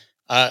is,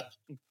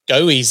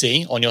 go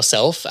easy on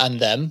yourself and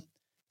them.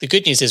 The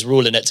good news is we're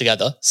all in it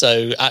together.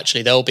 So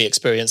actually they'll be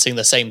experiencing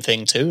the same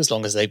thing too, as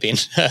long as they've been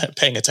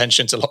paying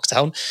attention to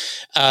lockdown.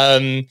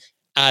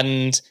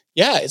 And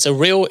yeah, it's a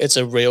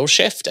real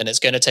shift, and it's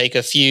going to take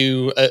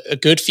a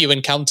good few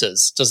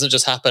encounters. It doesn't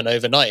just happen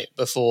overnight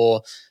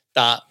before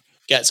that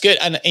gets good.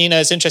 And,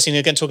 it's interesting,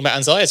 again, talking about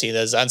anxiety.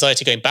 There's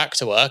anxiety going back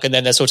to work, and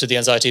then there's sort of the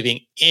anxiety of being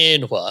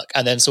in work,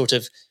 and then sort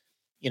of,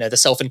 the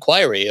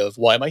self-inquiry of,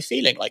 why am I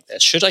feeling like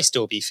this? Should I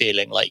still be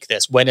feeling like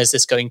this? When is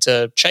this going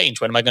to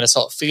change? When am I going to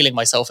start feeling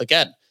myself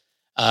again?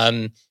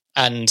 And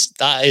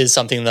that is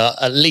something that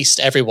at least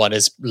everyone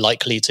is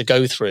likely to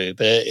go through.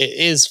 But it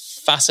is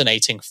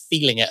fascinating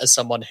feeling it as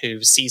someone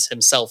who sees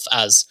himself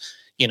as,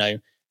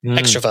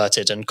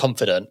 extroverted and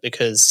confident,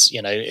 because,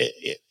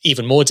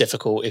 even more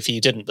difficult if you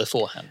didn't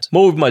beforehand.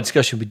 More of my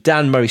discussion with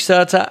Dan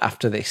Murray-Serter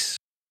after this.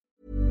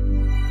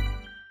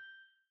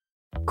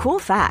 Cool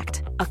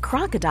fact, a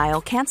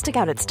crocodile can't stick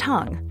out its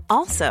tongue.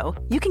 Also,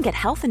 you can get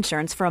health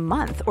insurance for a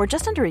month or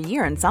just under a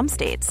year in some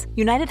states.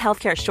 United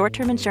Healthcare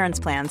short-term insurance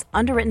plans,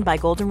 underwritten by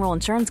Golden Rule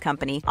Insurance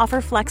Company, offer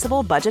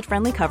flexible,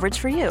 budget-friendly coverage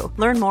for you.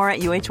 Learn more at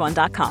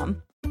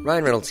uh1.com.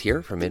 Ryan Reynolds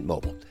here from Mint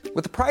Mobile.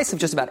 With the price of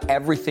just about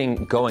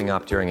everything going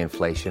up during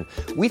inflation,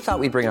 we thought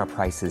we'd bring our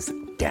prices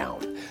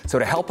down. So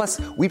to help us,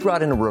 we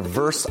brought in a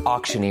reverse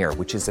auctioneer,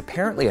 which is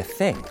apparently a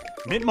thing.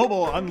 Mint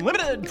Mobile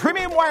Unlimited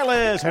Premium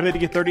Wireless. How to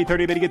get 30,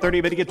 30, how to get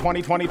 30, how to get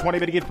 20, 20, 20,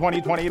 how to get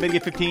 20, 20, how to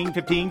get 15,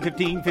 15,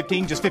 15,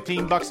 15, just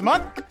 $15 a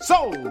month?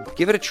 Sold!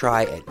 Give it a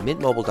try at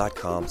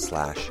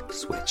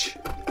mintmobile.com/switch.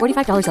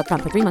 $45 up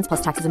front for 3 months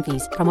plus taxes and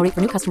fees. Promo rate for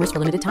new customers for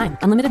limited time.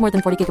 Unlimited more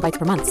than 40 gigabytes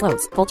per month.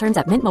 Slows full terms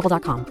at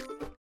mintmobile.com.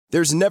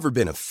 There's never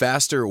been a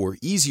faster or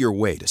easier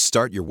way to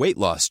start your weight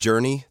loss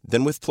journey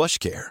than with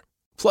PlushCare.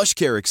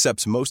 PlushCare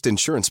accepts most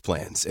insurance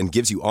plans and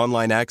gives you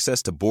online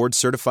access to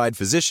board-certified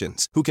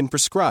physicians who can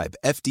prescribe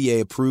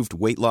FDA-approved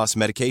weight loss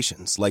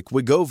medications like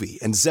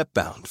Wegovy and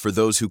Zepbound for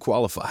those who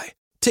qualify.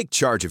 Take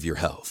charge of your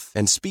health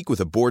and speak with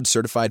a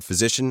board-certified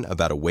physician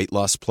about a weight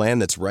loss plan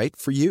that's right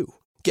for you.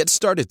 Get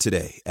started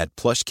today at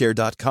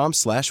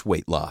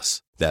plushcare.com/weight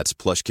loss. That's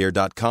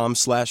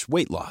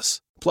plushcare.com/weight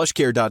loss.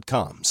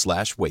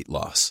 plushcare.com/weight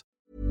loss.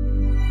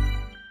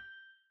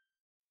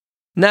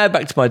 Now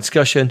back to my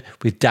discussion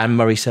with Dan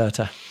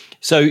Murray-Serter.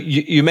 So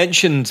you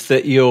mentioned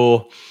that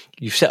you've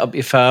set up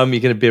your firm,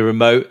 you're going to be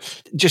remote.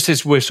 Just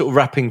as we're sort of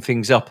wrapping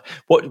things up,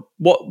 what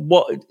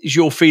is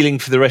your feeling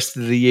for the rest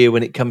of the year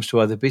when it comes to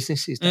other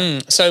businesses?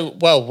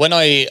 When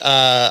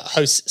I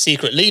host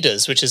Secret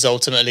Leaders, which is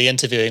ultimately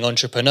interviewing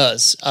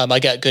entrepreneurs, I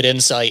get good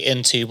insight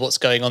into what's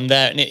going on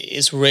there. And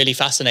it's really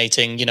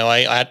fascinating.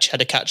 I actually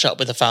had a catch up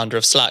with the founder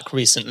of Slack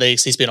recently,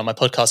 because he's been on my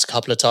podcast a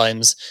couple of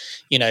times,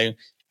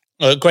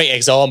 a great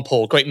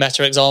example, great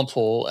meta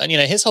example. And,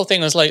 his whole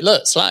thing was like,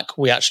 look, Slack,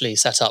 we actually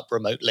set up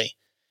remotely.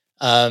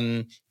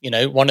 One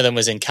of them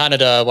was in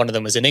Canada, one of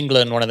them was in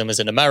England, one of them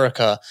was in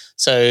America.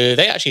 So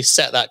they actually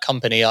set that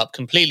company up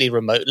completely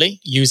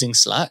remotely using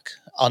Slack,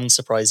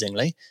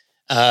 unsurprisingly,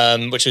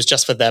 which was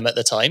just for them at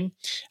the time.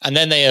 And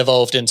then they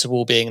evolved into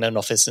all being in an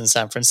office in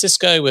San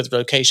Francisco with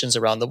locations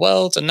around the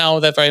world. And now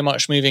they're very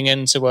much moving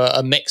into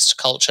a mixed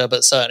culture,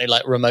 but certainly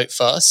like remote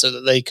first, so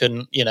that they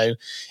can,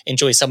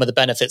 enjoy some of the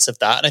benefits of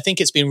that. And I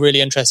think it's been really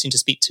interesting to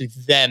speak to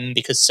them,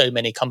 because so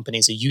many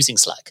companies are using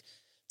Slack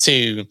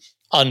to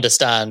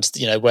understand,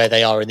 where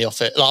they are in the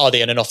office. Are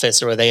they in an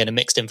office or are they in a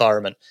mixed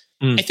environment?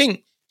 I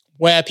think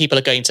where people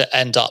are going to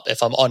end up,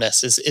 if I'm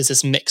honest, is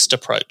this mixed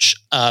approach.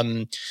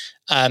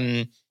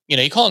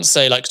 You can't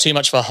say like too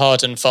much of a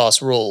hard and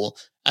fast rule,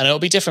 and it'll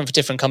be different for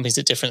different companies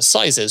at different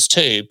sizes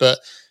too. But,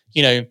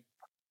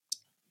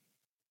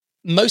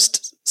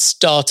 most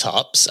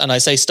startups, and I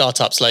say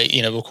startups like,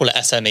 we'll call it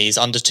SMEs,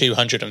 under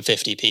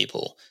 250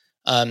 people.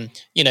 One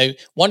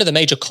of the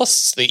major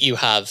costs that you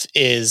have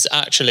is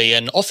actually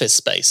an office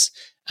space.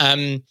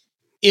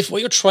 If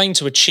what you're trying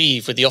to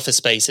achieve with the office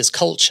space is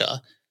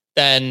culture,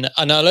 then,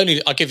 and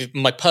I'll give you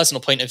my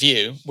personal point of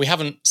view. We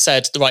haven't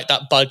said, right,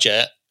 that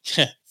budget,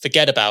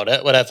 forget about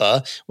it,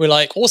 whatever. We're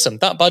like, awesome,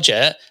 that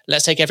budget,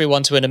 let's take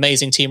everyone to an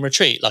amazing team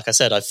retreat. Like I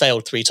said, I've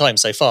failed 3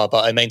 times so far,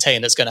 but I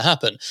maintain it's going to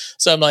happen.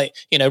 So I'm like,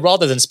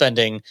 rather than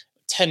spending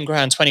 10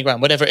 grand, 20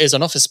 grand, whatever it is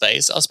on office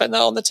space, I'll spend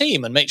that on the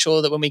team and make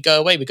sure that when we go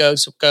away, we go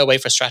away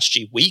for a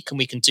strategy week, and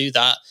we can do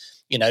that,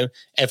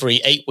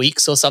 every 8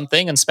 weeks or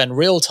something, and spend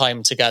real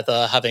time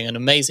together, having an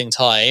amazing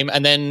time,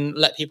 and then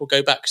let people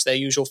go back to their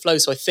usual flow.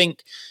 So I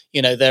think,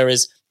 there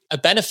is a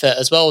benefit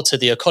as well to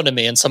the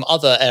economy and some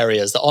other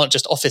areas that aren't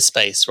just office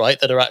space, right?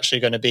 That are actually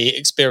going to be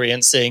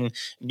experiencing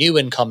new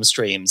income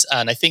streams.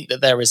 And I think that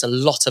there is a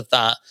lot of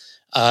that,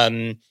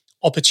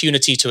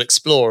 opportunity to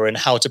explore and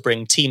how to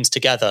bring teams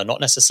together, not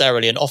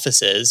necessarily in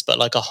offices, but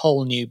like a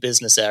whole new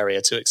business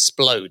area to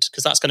explode,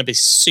 because that's going to be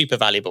super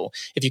valuable.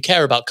 If you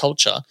care about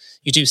culture,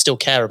 you do still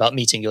care about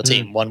meeting your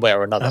team one way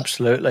or another.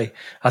 Absolutely.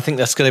 I think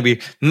that's going to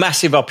be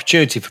massive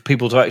opportunity for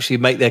people to actually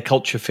make their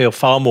culture feel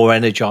far more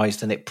energized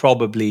than it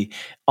probably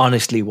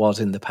honestly was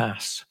in the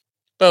past.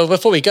 Well,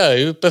 before we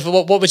go,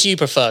 what would you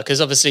prefer?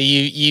 Because obviously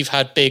you've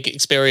had big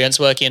experience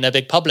working in a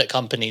big public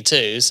company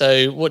too.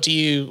 So what do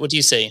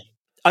you see?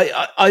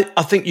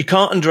 I think you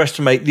can't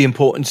underestimate the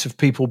importance of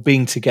people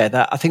being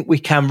together. I think we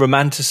can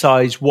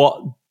romanticize what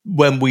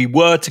when we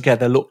were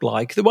together looked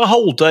like. There were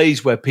whole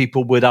days where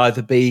people would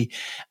either be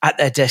at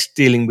their desk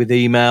dealing with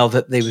email,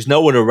 that there was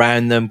no one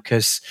around them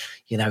because,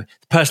 the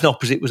person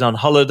opposite was on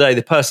holiday,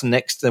 the person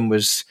next to them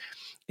was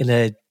in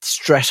a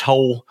stress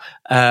hole.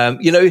 We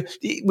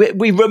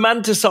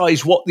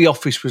romanticize what the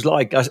office was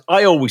like.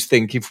 I always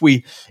think if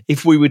we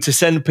were to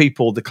send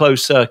people the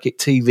closed circuit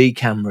TV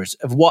cameras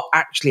of what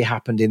actually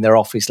happened in their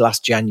office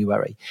last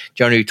January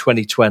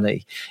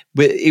 2020,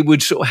 it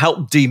would sort of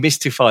help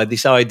demystify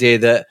this idea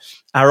that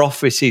our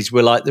offices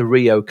were like the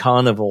Rio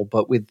Carnival,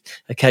 but with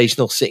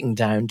occasional sitting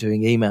down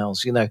doing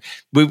emails.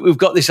 We've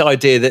got this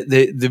idea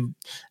that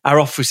our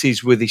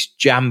offices were this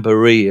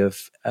jamboree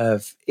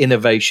of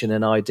innovation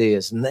and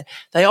ideas, and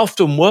they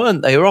often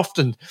weren't. They were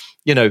often,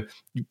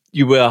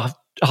 you were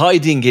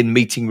hiding in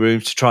meeting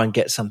rooms to try and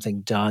get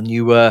something done.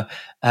 You were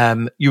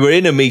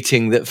in a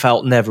meeting that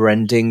felt never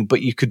ending,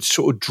 but you could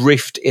sort of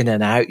drift in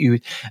and out.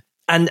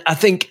 And I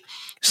think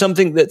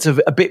something that's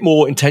a bit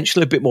more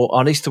intentional, a bit more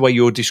honest, the way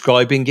you're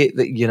describing it,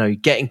 that,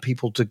 getting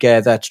people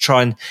together to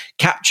try and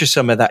capture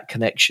some of that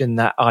connection,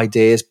 that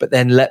ideas, but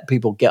then let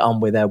people get on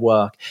with their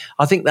work.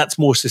 I think that's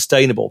more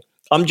sustainable.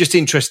 I'm just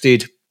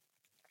interested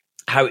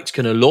how it's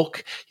going to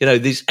look.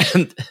 There's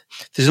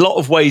a lot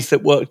of ways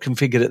that work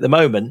configured at the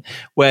moment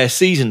where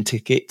season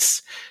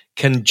tickets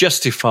can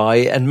justify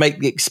and make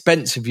the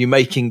expense of you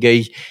making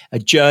a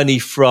journey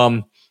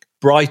from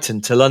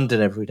Brighton to London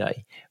every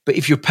day. But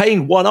if you're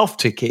paying one-off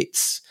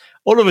tickets,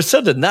 all of a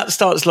sudden that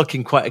starts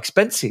looking quite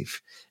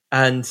expensive.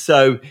 And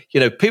so,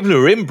 people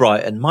who are in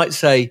Brighton might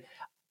say,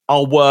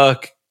 I'll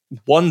work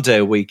 1 day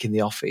a week in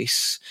the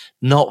office,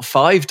 not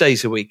 5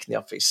 days a week in the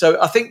office.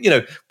 So I think,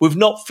 we've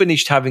not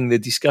finished having the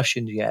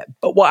discussion yet.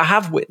 But what I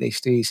have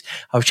witnessed is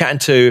I've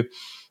chatted to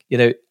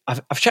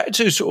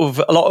sort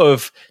of a lot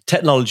of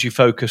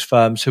technology-focused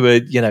firms who are,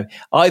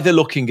 either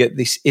looking at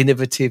this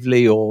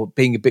innovatively or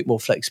being a bit more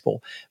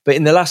flexible. But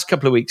in the last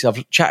couple of weeks,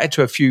 I've chatted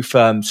to a few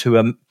firms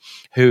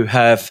who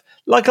have,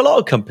 like a lot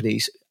of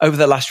companies, over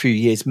the last few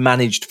years,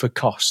 managed for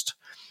cost.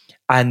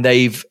 And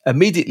they've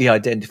immediately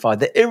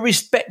identified that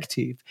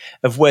irrespective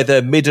of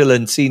whether middle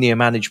and senior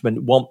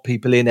management want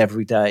people in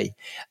every day,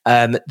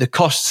 the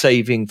cost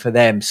saving for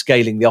them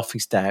scaling the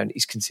office down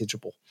is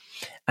considerable.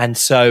 And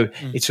so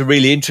it's a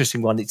really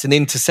interesting one. It's an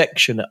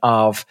intersection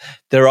of,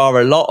 there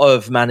are a lot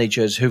of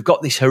managers who've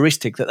got this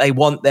heuristic that they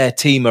want their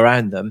team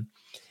around them,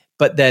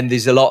 but then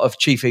there's a lot of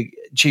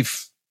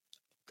chief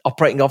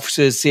operating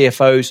officers,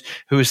 CFOs,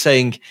 who are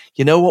saying,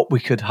 you know what, we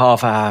could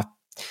halve our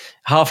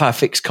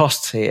fixed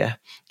costs here,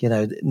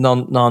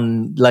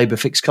 non-labor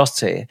fixed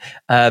costs here,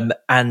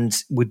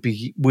 and would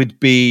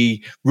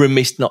be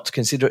remiss not to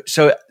consider it.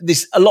 So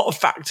there's a lot of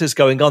factors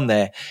going on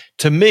there.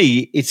 To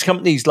me, it's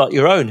companies like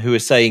your own who are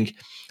saying,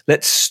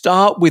 let's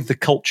start with the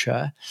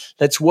culture.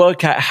 Let's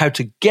work out how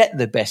to get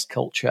the best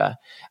culture,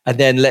 and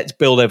then let's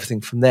build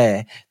everything from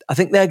there. I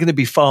think they're going to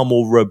be far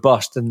more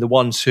robust than the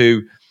ones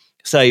who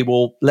say,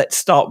 well, let's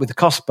start with the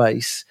cost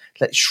base.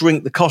 Let's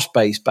shrink the cost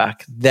base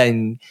back.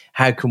 Then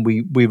how can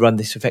we run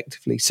this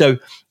effectively? So,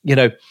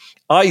 to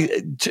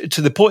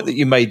the point that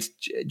you made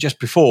just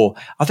before,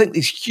 I think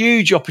there's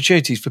huge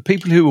opportunities for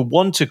people who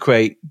want to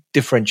create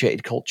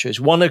differentiated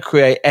cultures, want to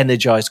create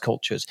energized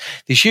cultures.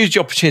 There's huge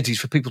opportunities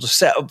for people to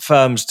set up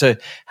firms to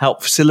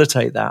help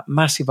facilitate that.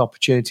 Massive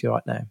opportunity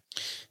right now.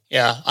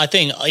 Yeah, I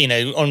think,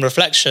 on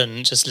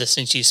reflection, just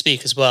listening to you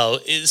speak as well,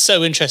 it's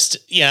so interesting.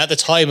 Yeah, at the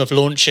time of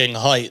launching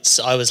Heights,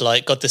 I was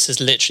like, God, this is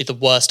literally the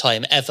worst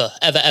time ever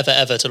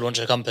to launch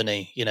a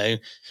company.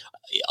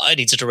 I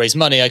needed to raise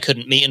money. I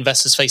couldn't meet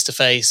investors face to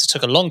face. It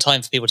took a long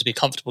time for people to be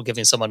comfortable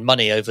giving someone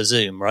money over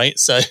Zoom, right?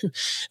 So it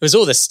was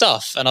all this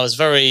stuff, and I was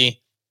very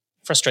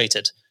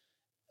frustrated.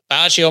 But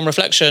actually, on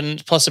reflection,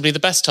 possibly the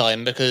best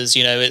time, because,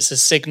 it's a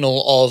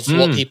signal of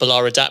what people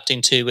are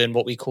adapting to in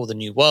what we call the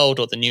new world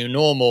or the new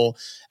normal.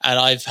 And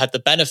I've had the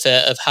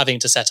benefit of having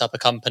to set up a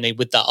company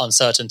with that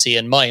uncertainty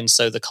in mind.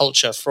 So the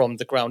culture from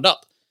the ground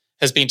up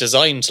has been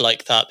designed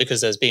like that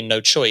because there's been no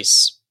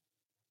choice.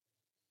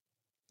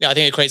 Yeah, I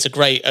think it creates a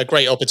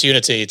great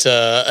opportunity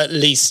to at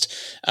least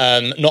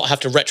not have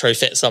to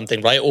retrofit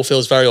something, right? It all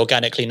feels very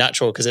organically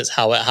natural because it's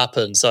how it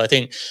happens. So I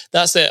think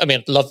that's it. I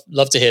mean,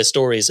 love to hear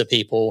stories of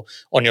people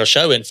on your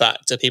show, in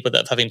fact, of people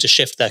that are having to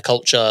shift their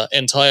culture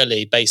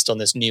entirely based on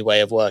this new way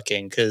of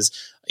working. Because,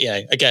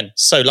 again,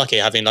 so lucky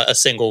having like a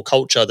single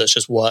culture that's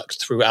just worked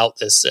throughout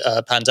this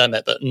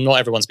pandemic, but not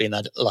everyone's been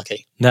that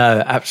lucky.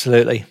 No,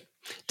 absolutely.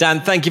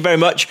 Dan, thank you very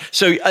much.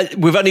 So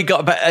we've only got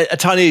about a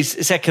tiny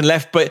second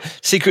left, but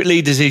Secret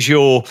Leaders is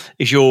your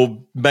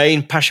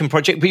main passion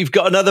project, but you've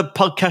got another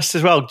podcast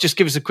as well. Just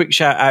give us a quick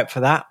shout out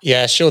for that.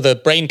 Yeah, sure. The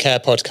Brain Care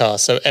podcast.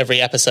 So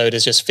every episode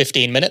is just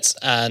 15 minutes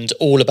and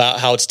all about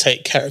how to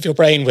take care of your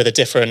brain with a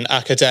different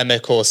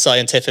academic or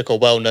scientific or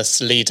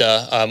wellness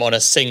leader on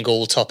a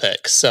single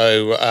topic.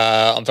 So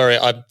I'm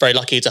very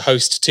lucky to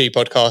host 2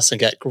 podcasts and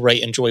get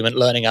great enjoyment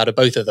learning out of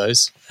both of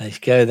those. There you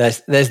go.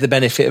 There's the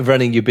benefit of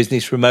running your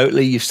business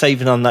remotely. You're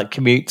saving on that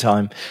commute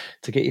time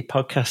to get your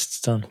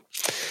podcasts done.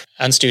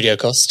 And studio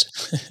cost.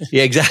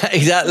 Yeah,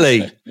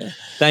 exactly.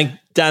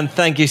 Dan,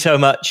 thank you so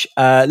much.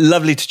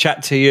 Lovely to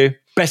chat to you.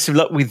 Best of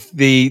luck with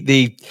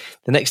the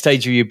next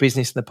stage of your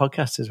business and the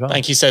podcast as well.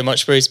 Thank you so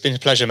much, Bruce. It's been a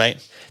pleasure,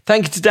 mate.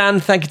 Thank you to Dan.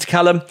 Thank you to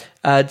Callum.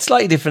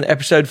 Slightly different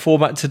episode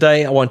format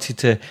today. I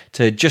wanted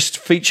to just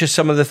feature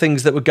some of the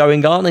things that were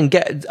going on and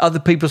get other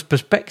people's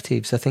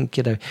perspectives. I think,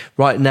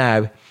 right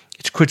now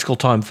it's a critical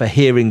time for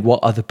hearing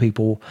what other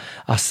people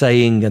are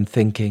saying and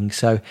thinking.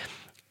 So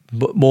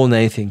more than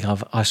anything,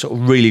 I sort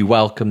of really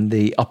welcome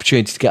the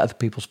opportunity to get other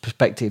people's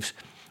perspectives.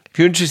 If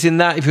you're interested in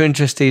that, if you're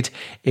interested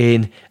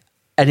in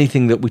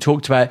anything that we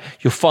talked about,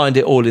 you'll find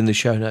it all in the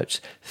show notes.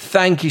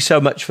 Thank you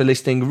so much for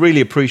listening.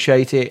 Really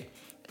appreciate it.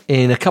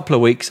 In a couple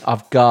of weeks,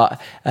 I've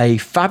got a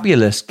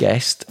fabulous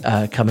guest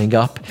coming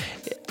up,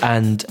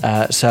 and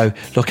so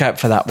look out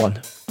for that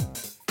one.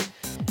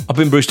 I've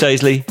been Bruce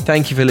Daisley.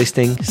 Thank you for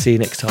listening. See you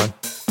next time.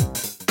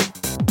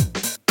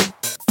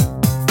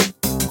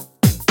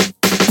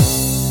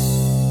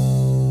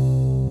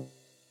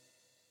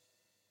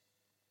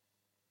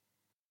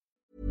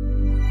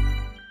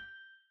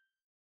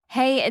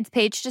 Hey, it's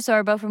Paige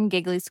DeSorbo from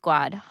Giggly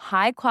Squad.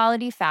 High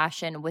quality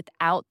fashion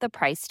without the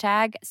price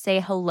tag. Say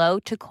hello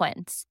to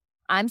Quince.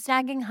 I'm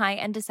snagging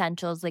high-end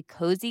essentials like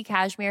cozy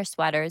cashmere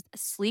sweaters,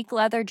 sleek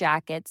leather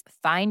jackets,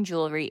 fine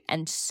jewelry,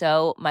 and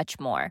so much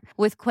more.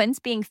 With Quince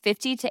being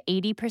 50 to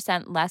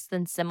 80% less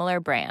than similar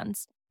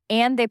brands.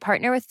 And they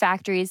partner with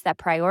factories that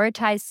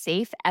prioritize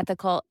safe,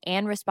 ethical,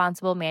 and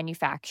responsible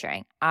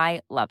manufacturing. I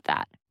love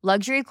that.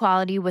 Luxury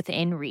quality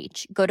within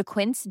reach. Go to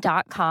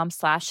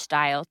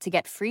quince.com/style to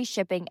get free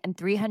shipping and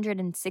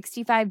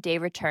 365-day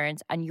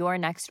returns on your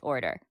next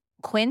order.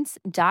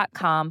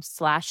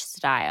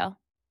 Quince.com/style.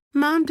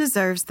 Mom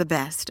deserves the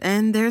best,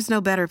 and there's no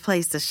better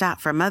place to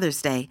shop for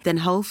Mother's Day than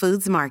Whole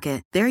Foods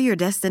Market. They're your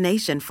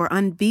destination for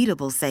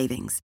unbeatable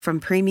savings, from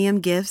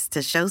premium gifts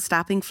to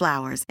show-stopping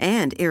flowers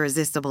and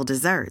irresistible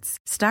desserts.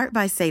 Start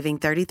by saving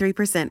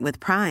 33% with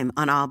Prime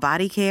on all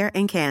body care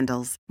and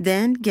candles.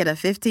 Then get a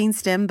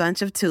 15-stem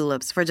bunch of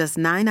tulips for just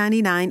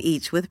 $9.99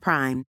 each with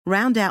Prime.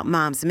 Round out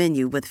Mom's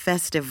menu with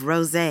festive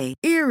rosé,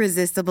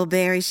 irresistible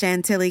berry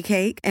chantilly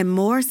cake, and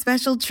more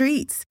special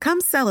treats.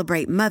 Come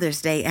celebrate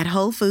Mother's Day at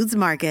Whole Foods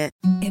Market.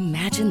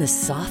 Imagine the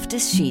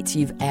softest sheets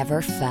you've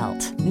ever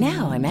felt.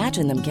 Now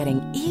imagine them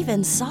getting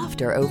even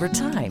softer over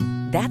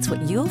time. That's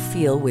what you'll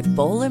feel with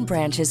Boll &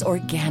 Branch's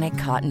organic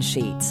cotton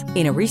sheets.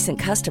 In a recent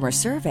customer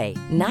survey,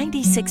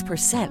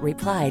 96%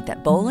 replied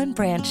that Boll &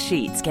 Branch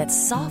sheets get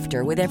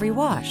softer with every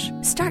wash.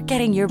 Start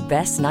getting your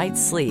best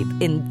night's sleep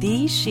in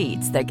these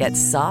sheets that get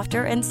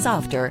softer and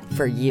softer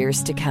for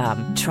years to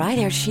come. Try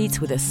their sheets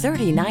with a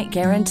 30-night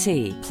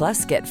guarantee.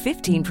 Plus, get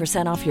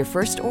 15% off your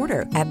first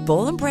order at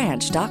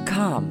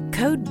bollandbranch.com.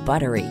 Code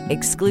BUTTERY.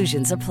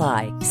 Exclusions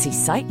apply. See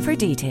site for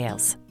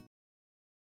details.